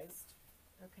realized,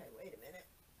 okay, wait a minute.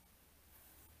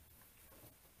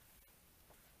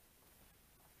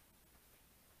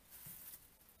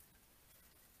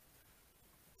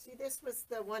 See, this was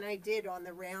the one I did on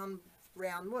the round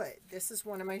wood. This is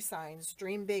one of my signs,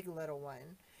 Dream Big Little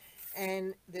One.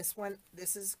 And this one,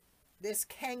 this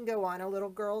can go on a little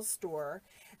girl's store,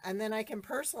 and then I can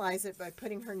personalize it by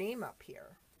putting her name up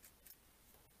here.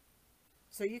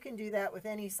 So you can do that with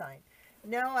any sign.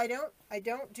 No, I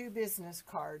don't do business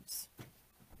cards.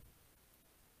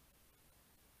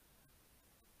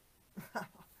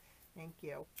 Thank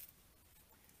you.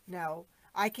 No,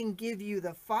 I can give you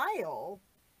the file,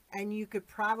 and you could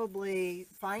probably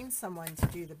find someone to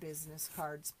do the business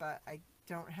cards, but I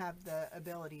don't have the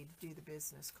ability to do the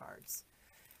business cards.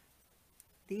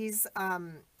 These,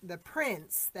 the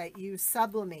prints that you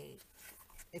sublimate,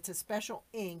 it's a special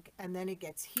ink, and then it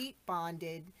gets heat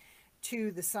bonded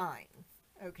to the sign.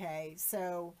 Okay,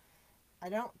 so I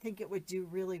don't think it would do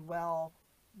really well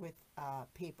with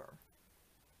paper.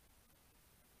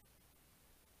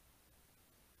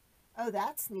 Oh,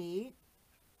 that's neat.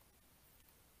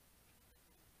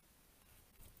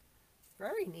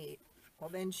 Very neat. Well,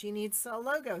 then she needs a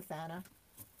logo, Thana.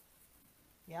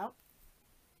 Yep.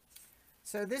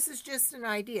 So this is just an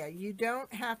idea. You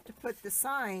don't have to put the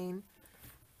sign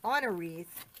on a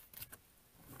wreath.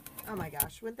 Oh my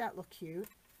gosh, wouldn't that look cute?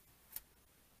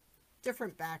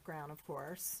 Different background, of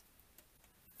course.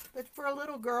 But for a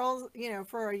little girl, you know,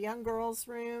 for a young girl's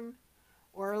room,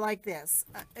 or like this.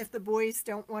 If the boys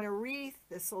don't want a wreath,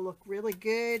 this will look really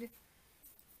good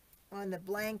on the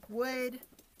blank wood.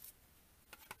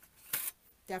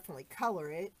 Definitely color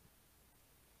it.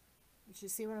 Did you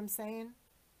see what I'm saying?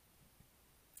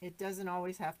 It doesn't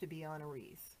always have to be on a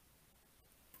wreath.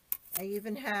 I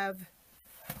even have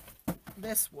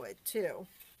this wood too.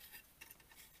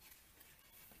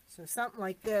 So something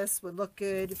like this would look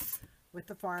good with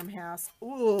the farmhouse.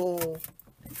 Ooh.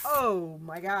 Oh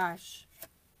my gosh.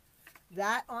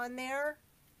 That on there.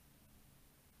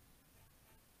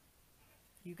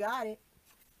 You got it.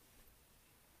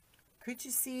 Could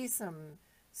you see some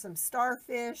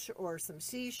starfish or some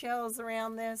seashells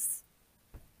around this?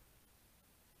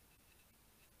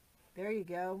 There you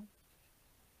go.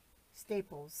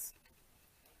 Staples.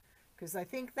 Because I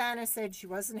think Vanna said she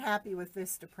wasn't happy with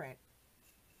Vistaprint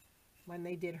when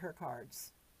they did her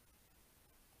cards.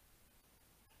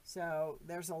 So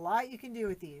there's a lot you can do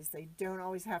with these. They don't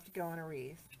always have to go on a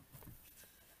wreath.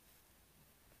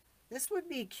 This would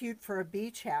be cute for a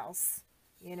beach house,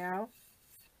 you know?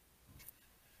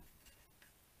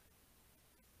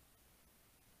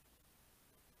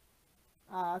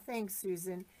 Thanks,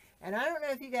 Susan. And I don't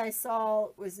know if you guys saw,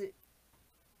 was it,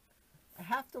 I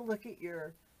have to look at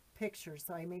your pictures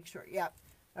so I make sure. Yep.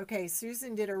 Okay,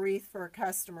 Susan did a wreath for a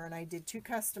customer, and I did 2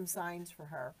 custom signs for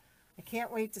her. I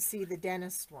can't wait to see the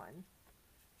dentist one.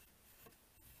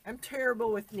 I'm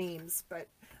terrible with names, but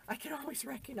I can always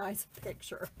recognize a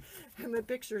picture. And the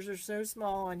pictures are so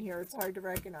small on here, it's hard to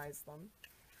recognize them.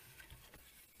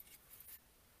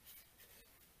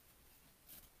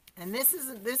 And this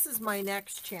is my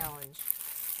next challenge.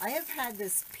 I have had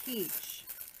this peach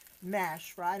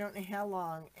mesh for I don't know how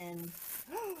long, and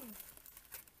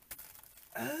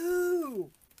oh,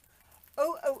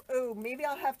 maybe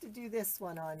I'll have to do this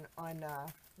one on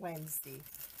Wednesday.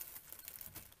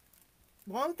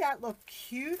 Won't that look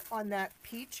cute on that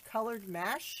peach colored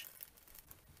mesh?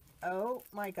 Oh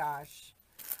my gosh.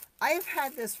 I have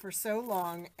had this for so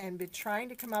long and been trying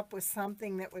to come up with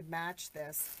something that would match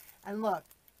this. And look,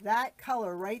 that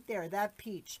color right there, that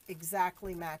peach,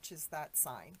 exactly matches that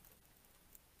sign.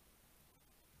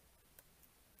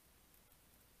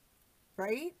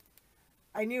 Right?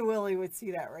 I knew Willie would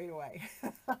see that right away.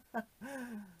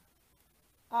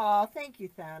 Oh, thank you,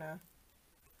 Thana.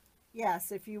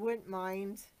 Yes, if you wouldn't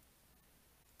mind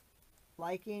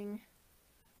liking,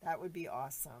 that would be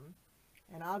awesome.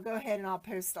 And I'll go ahead and I'll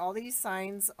post all these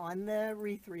signs on the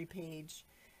Wreathery page.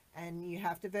 And you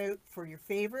have to vote for your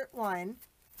favorite one.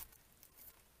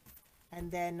 And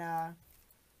then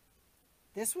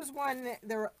this was one that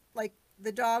there were like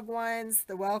the dog ones,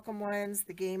 the welcome ones,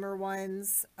 the gamer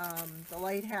ones, the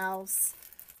lighthouse.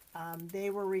 They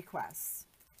were requests.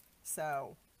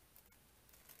 So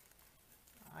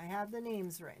I have the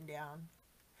names written down.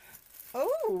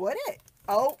 Oh,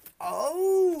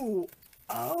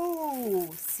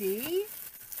 see?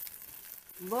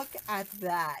 Look at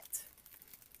that.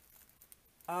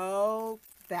 Oh,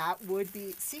 that would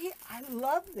be, see, I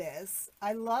love this.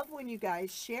 I love when you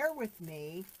guys share with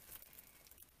me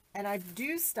and I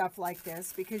do stuff like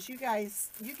this because you guys,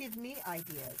 you give me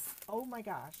ideas. Oh my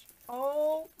gosh.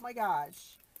 Oh my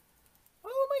gosh.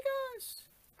 Oh my gosh.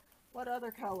 What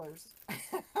other colors? Could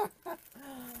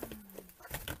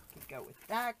go with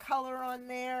that color on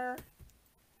there.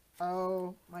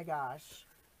 Oh my gosh.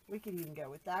 We could even go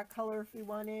with that color if we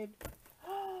wanted.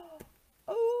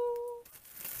 Oh.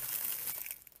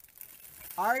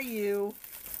 Are you?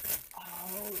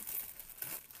 Oh.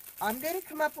 I'm going to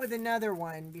come up with another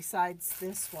one besides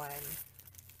this one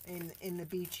in the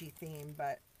beachy theme,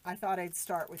 but I thought I'd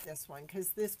start with this one because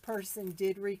this person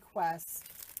did request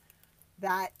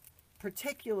that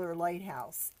particular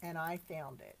lighthouse and I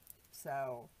found it.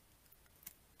 So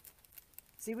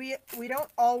see, we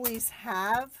don't always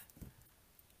have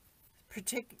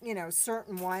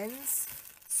certain ones,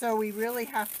 so we really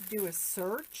have to do a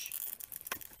search,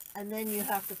 and then you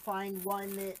have to find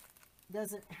one that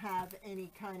doesn't have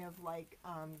any kind of like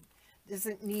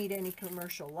doesn't need any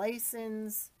commercial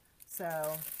license.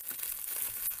 So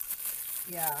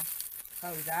yeah.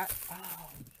 Oh,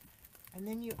 and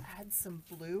then you add some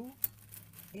blue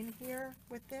in here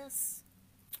with this.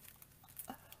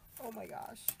 Oh my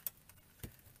gosh.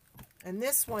 And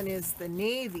this one is the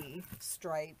navy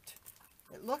striped.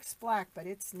 It looks black, but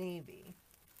it's navy.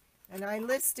 And I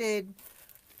listed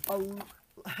a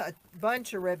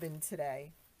bunch of ribbon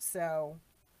today. So,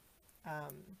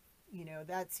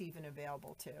 that's even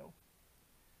available too.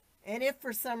 And if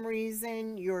for some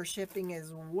reason your shipping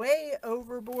is way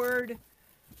overboard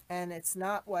and it's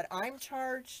not what I'm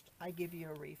charged, I give you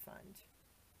a refund.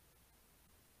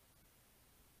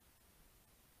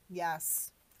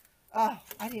 Yes. Oh,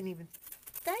 I didn't even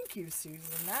thank you, Susan.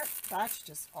 That's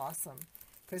just awesome.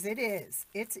 Because it is.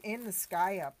 It's in the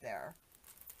sky up there.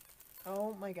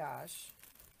 Oh my gosh.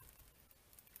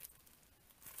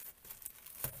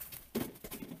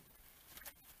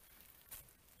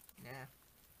 Nah.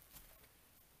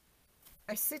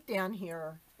 I sit down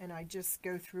here and I just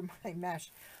go through my mesh.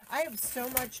 I have so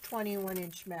much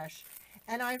 21-inch mesh.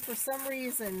 And I, for some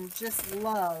reason, just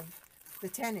love the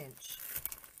 10-inch.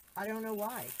 I don't know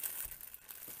why.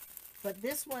 But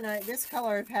this one, this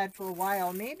color I've had for a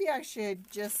while. Maybe I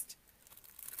should just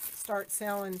start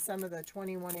selling some of the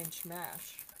 21-inch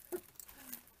mesh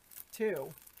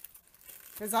too.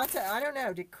 Because I don't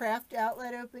know, did Craft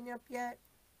Outlet open up yet?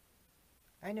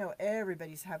 I know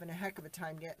everybody's having a heck of a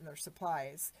time getting their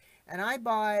supplies. And I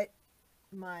bought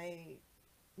my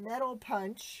metal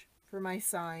punch for my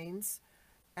signs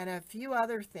and a few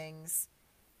other things.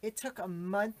 It took a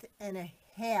month and a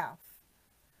half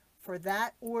for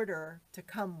that order to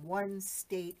come one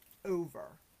state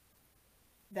over.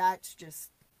 That's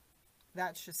just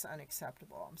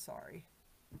unacceptable. I'm sorry.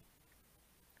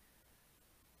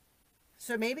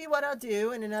 So maybe what I'll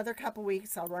do in another couple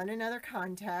weeks, I'll run another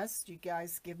contest. You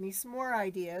guys give me some more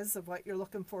ideas of what you're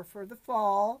looking for the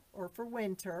fall or for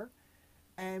winter,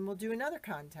 and we'll do another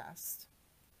contest.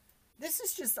 This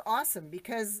is just awesome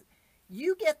because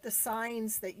you get the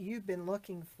signs that you've been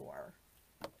looking for,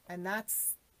 and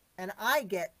I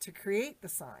get to create the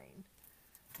sign.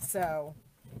 So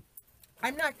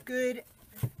I'm not good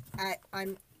at,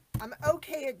 I'm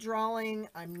okay at drawing.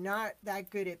 I'm not that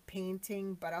good at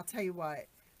painting, but I'll tell you what,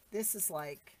 this is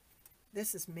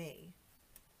me.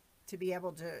 To be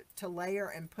able to layer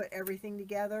and put everything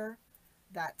together,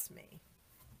 that's me.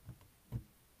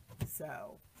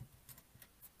 So,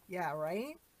 yeah,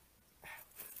 right?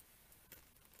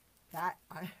 That,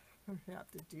 I have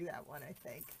to do that one, I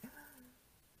think.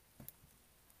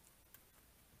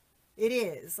 It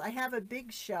is. I have a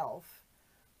big shelf,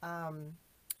 a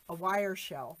wire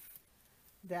shelf,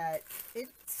 that it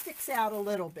sticks out a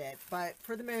little bit, but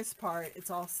for the most part, it's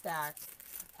all stacked.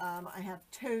 I have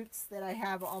totes that I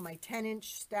have all my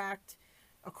 10-inch stacked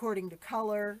according to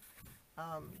color.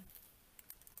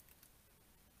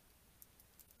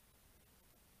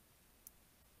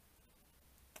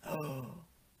 Oh,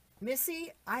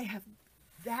 Missy, I have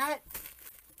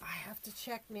to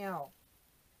check now.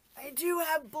 I do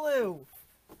have blue.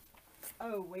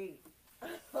 Oh, wait.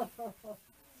 I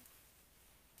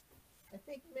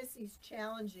think Missy's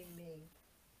challenging me.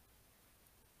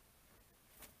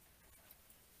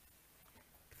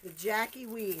 The Jackie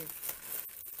Weave.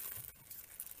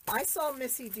 I saw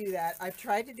Missy do that. I've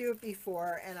tried to do it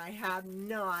before, and I have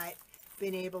not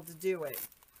been able to do it.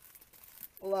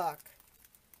 Look.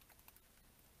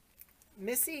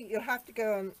 Missy, you'll have to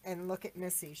go and look at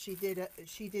Missy. She did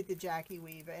the Jackie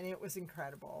Weave, and it was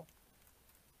incredible.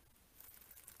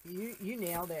 You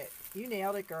nailed it. You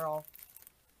nailed it, girl.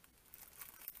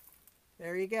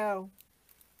 There you go.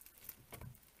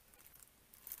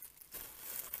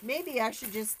 Maybe I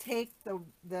should just take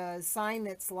the sign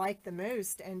that's like the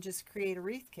most and just create a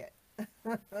wreath kit.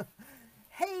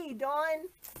 Hey, Dawn.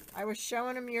 I was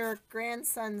showing him your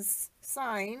grandson's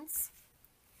signs.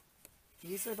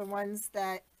 These are the ones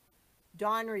that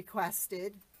Dawn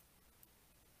requested.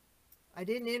 I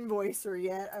didn't invoice her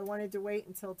yet. I wanted to wait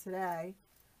until today.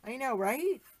 I know,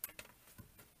 right?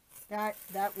 That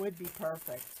would be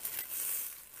perfect.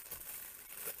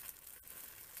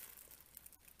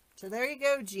 So there you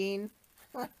go, Jean.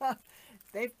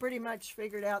 They've pretty much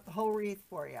figured out the whole wreath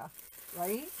for you,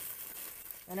 right?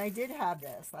 And I did have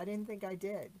this. I didn't think I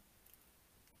did.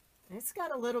 And it's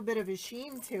got a little bit of a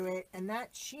sheen to it, and that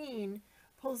sheen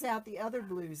pulls out the other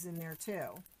blues in there too.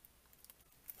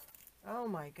 Oh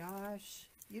my gosh.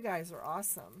 You guys are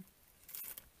awesome.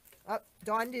 Oh,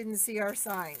 Dawn didn't see our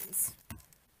signs.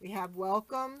 We have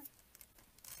welcome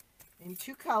in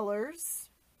 2 colors.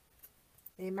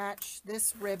 They match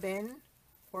this ribbon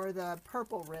or the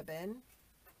purple ribbon.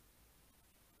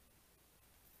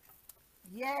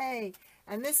 Yay!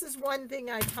 And this is one thing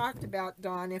I talked about,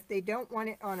 Dawn. If they don't want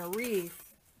it on a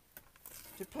wreath,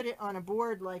 to put it on a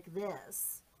board like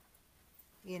this.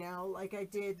 You know, like I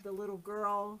did the little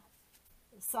girl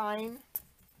sign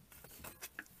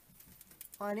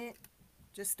on it,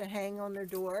 just to hang on their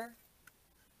door.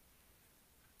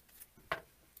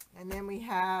 And then we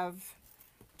have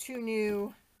 2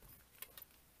 new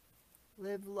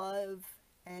Live, Love,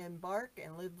 and Bark,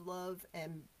 and Live, Love,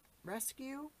 and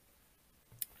Rescue.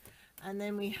 And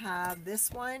then we have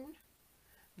this one.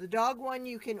 The dog one,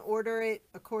 you can order it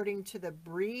according to the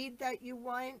breed that you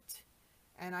want.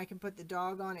 And I can put the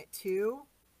dog on it too.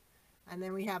 And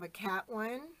then we have a cat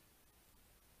one.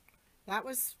 That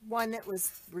was one that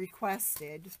was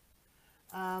requested.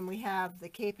 We have the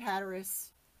Cape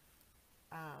Hatteras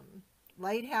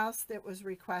lighthouse that was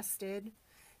requested.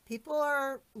 People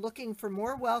are looking for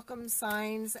more welcome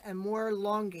signs and more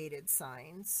elongated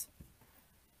signs.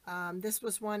 This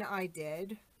was one I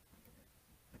did.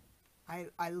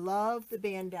 I love the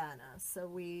bandana. So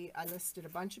I listed a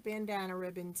bunch of bandana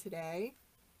ribbon today.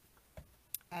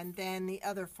 And then the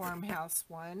other farmhouse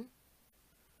one,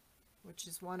 which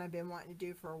is one I've been wanting to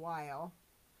do for a while.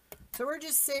 So we're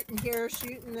just sitting here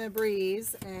shooting the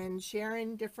breeze and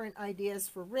sharing different ideas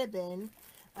for ribbon.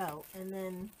 Oh, and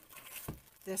then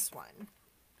this one.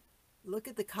 Look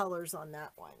at the colors on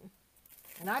that one.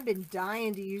 And I've been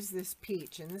dying to use this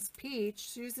peach. And this peach,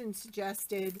 Susan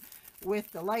suggested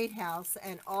with the lighthouse,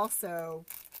 and also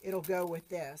it'll go with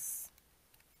this.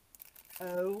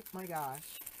 Oh my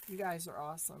gosh. You guys are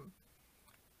awesome.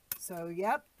 So,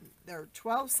 yep, there are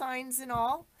 12 signs in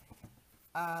all.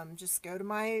 Just go to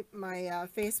my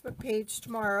Facebook page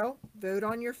tomorrow, vote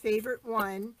on your favorite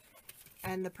one,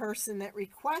 and the person that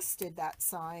requested that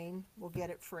sign will get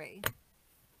it free.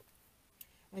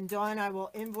 And Dawn, I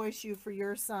will invoice you for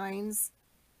your signs,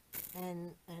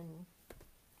 and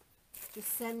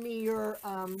just send me your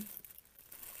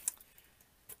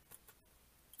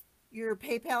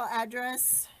PayPal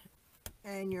address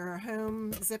and your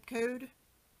home zip code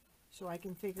so I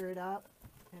can figure it out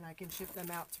and I can ship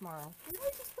them out tomorrow. Why did I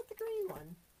just put the green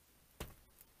one?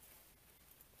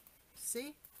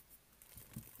 See?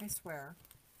 I swear.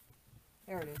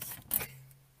 There it is.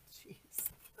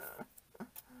 Jeez.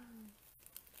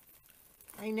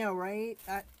 I know, right?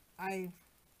 I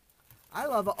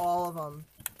love all of them.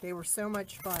 They were so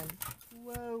much fun.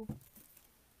 Whoa.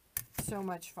 So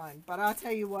much fun. But I'll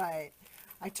tell you what.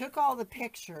 I took all the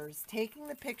pictures. Taking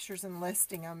the pictures and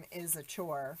listing them is a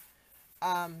chore.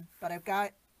 But I've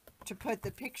got to put the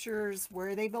pictures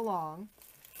where they belong,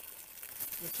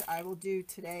 which I will do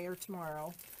today or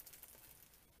tomorrow.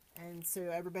 And so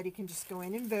everybody can just go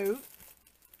in and vote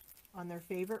on their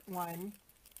favorite one,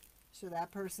 so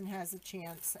that person has a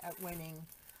chance at winning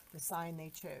the sign they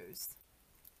chose.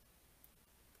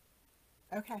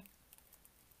 Okay.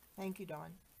 Thank you,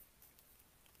 Dawn.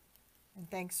 And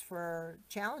thanks for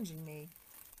challenging me.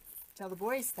 Tell the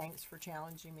boys thanks for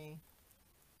challenging me.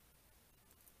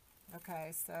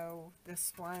 Okay, so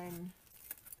this one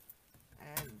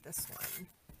and this one,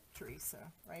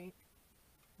 Teresa, right?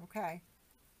 Okay.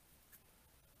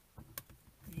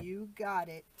 You got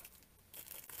it.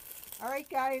 All right,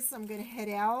 guys, I'm going to head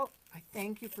out. I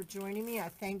thank you for joining me. I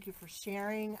thank you for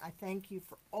sharing. I thank you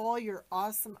for all your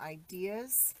awesome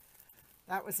ideas.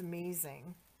 That was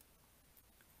amazing.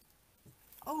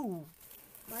 Oh,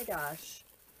 my gosh.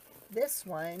 This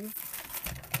one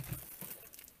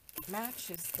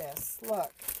matches this.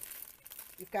 Look.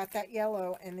 You've got that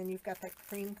yellow, and then you've got that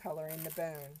cream color in the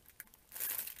bone.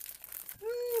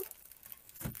 Woo!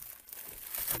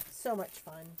 So much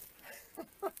fun.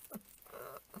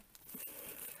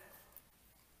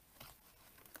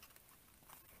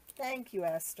 Thank you,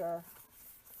 Esther.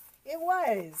 It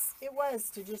was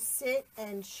to just sit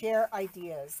and share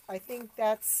ideas. I think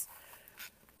that's,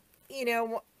 you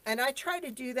know, and I try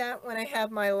to do that when I have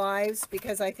my lives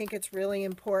because I think it's really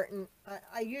important.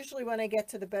 I usually, when I get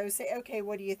to the bow, say, okay,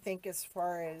 what do you think as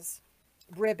far as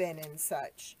ribbon and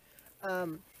such?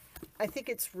 I think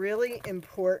it's really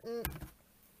important.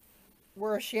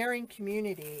 We're a sharing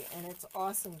community, and it's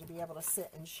awesome to be able to sit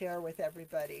and share with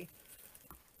everybody.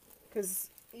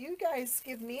 Because you guys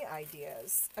give me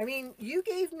ideas. I mean, you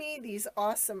gave me these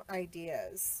awesome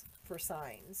ideas for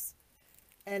signs.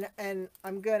 And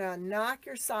I'm going to knock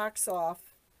your socks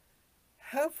off,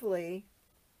 hopefully,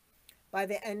 by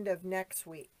the end of next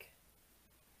week.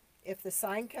 If the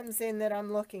sign comes in that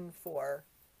I'm looking for,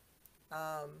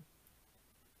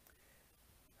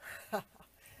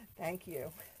 thank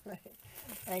you.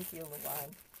 Thank you,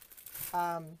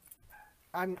 Levon.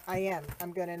 I'm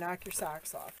going to knock your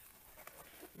socks off.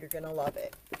 You're going to love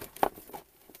it.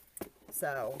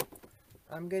 So,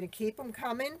 I'm going to keep them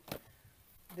coming.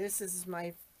 This is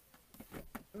my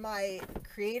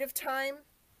creative time.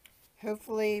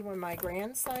 Hopefully, when my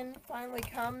grandson finally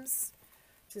comes,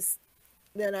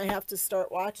 then I have to start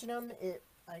watching them.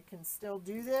 I can still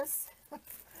do this.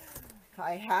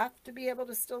 I have to be able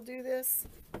to still do this.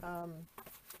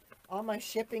 All my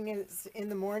shipping is in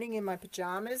the morning in my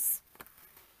pajamas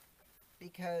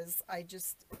because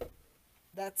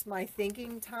that's my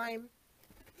thinking time.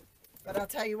 But I'll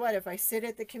tell you what, if I sit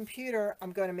at the computer,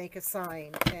 I'm going to make a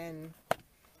sign. And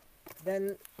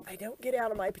then I don't get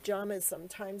out of my pajamas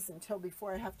sometimes until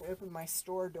before I have to open my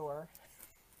store door.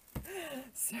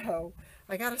 So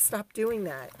I got to stop doing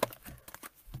that.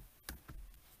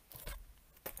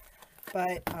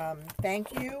 But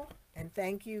thank you, and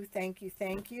thank you, thank you,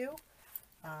 thank you.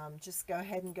 Just go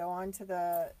ahead and go on to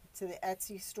the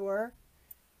Etsy store,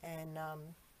 and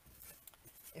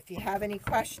if you have any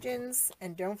questions,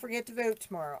 and don't forget to vote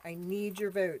tomorrow. I need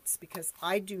your votes because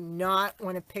I do not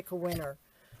want to pick a winner.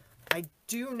 I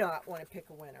do not want to pick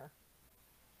a winner.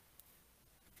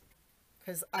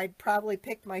 Because I'd probably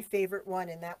pick my favorite one,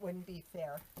 and that wouldn't be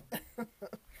fair.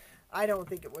 I don't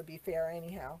think it would be fair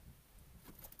anyhow.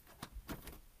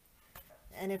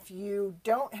 And if you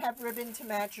don't have ribbon to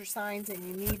match your signs and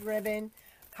you need ribbon,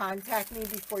 contact me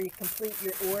before you complete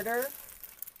your order,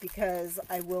 because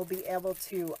I will be able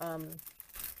to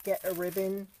get a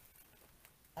ribbon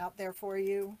out there for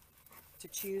you to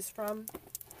choose from.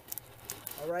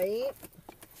 All right.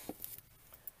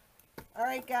 All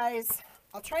right, guys.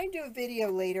 I'll try and do a video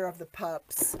later of the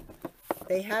pups.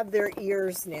 They have their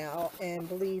ears now, and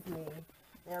believe me,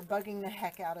 they're bugging the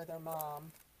heck out of their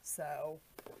mom. So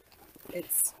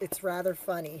it's rather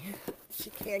funny. She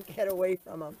can't get away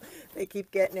from them. They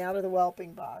keep getting out of the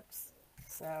whelping box.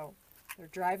 So they're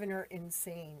driving her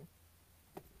insane.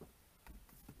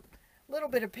 A little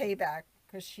bit of payback,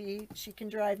 because she can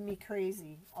drive me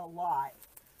crazy a lot.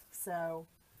 So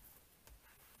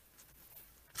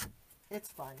it's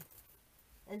fun.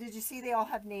 And did you see they all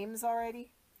have names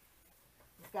already?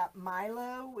 We've got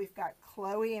Milo, we've got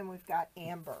Chloe, and we've got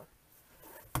Amber.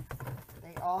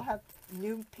 They all have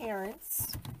new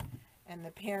parents, and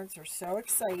the parents are so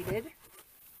excited.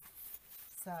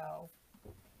 So,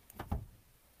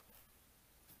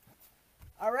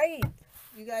 all right.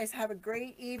 You guys have a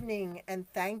great evening, and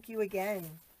thank you again.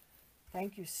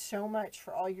 Thank you so much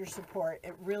for all your support.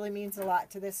 It really means a lot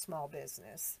to this small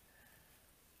business.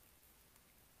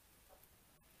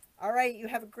 All right, you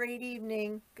have a great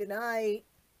evening. Good night.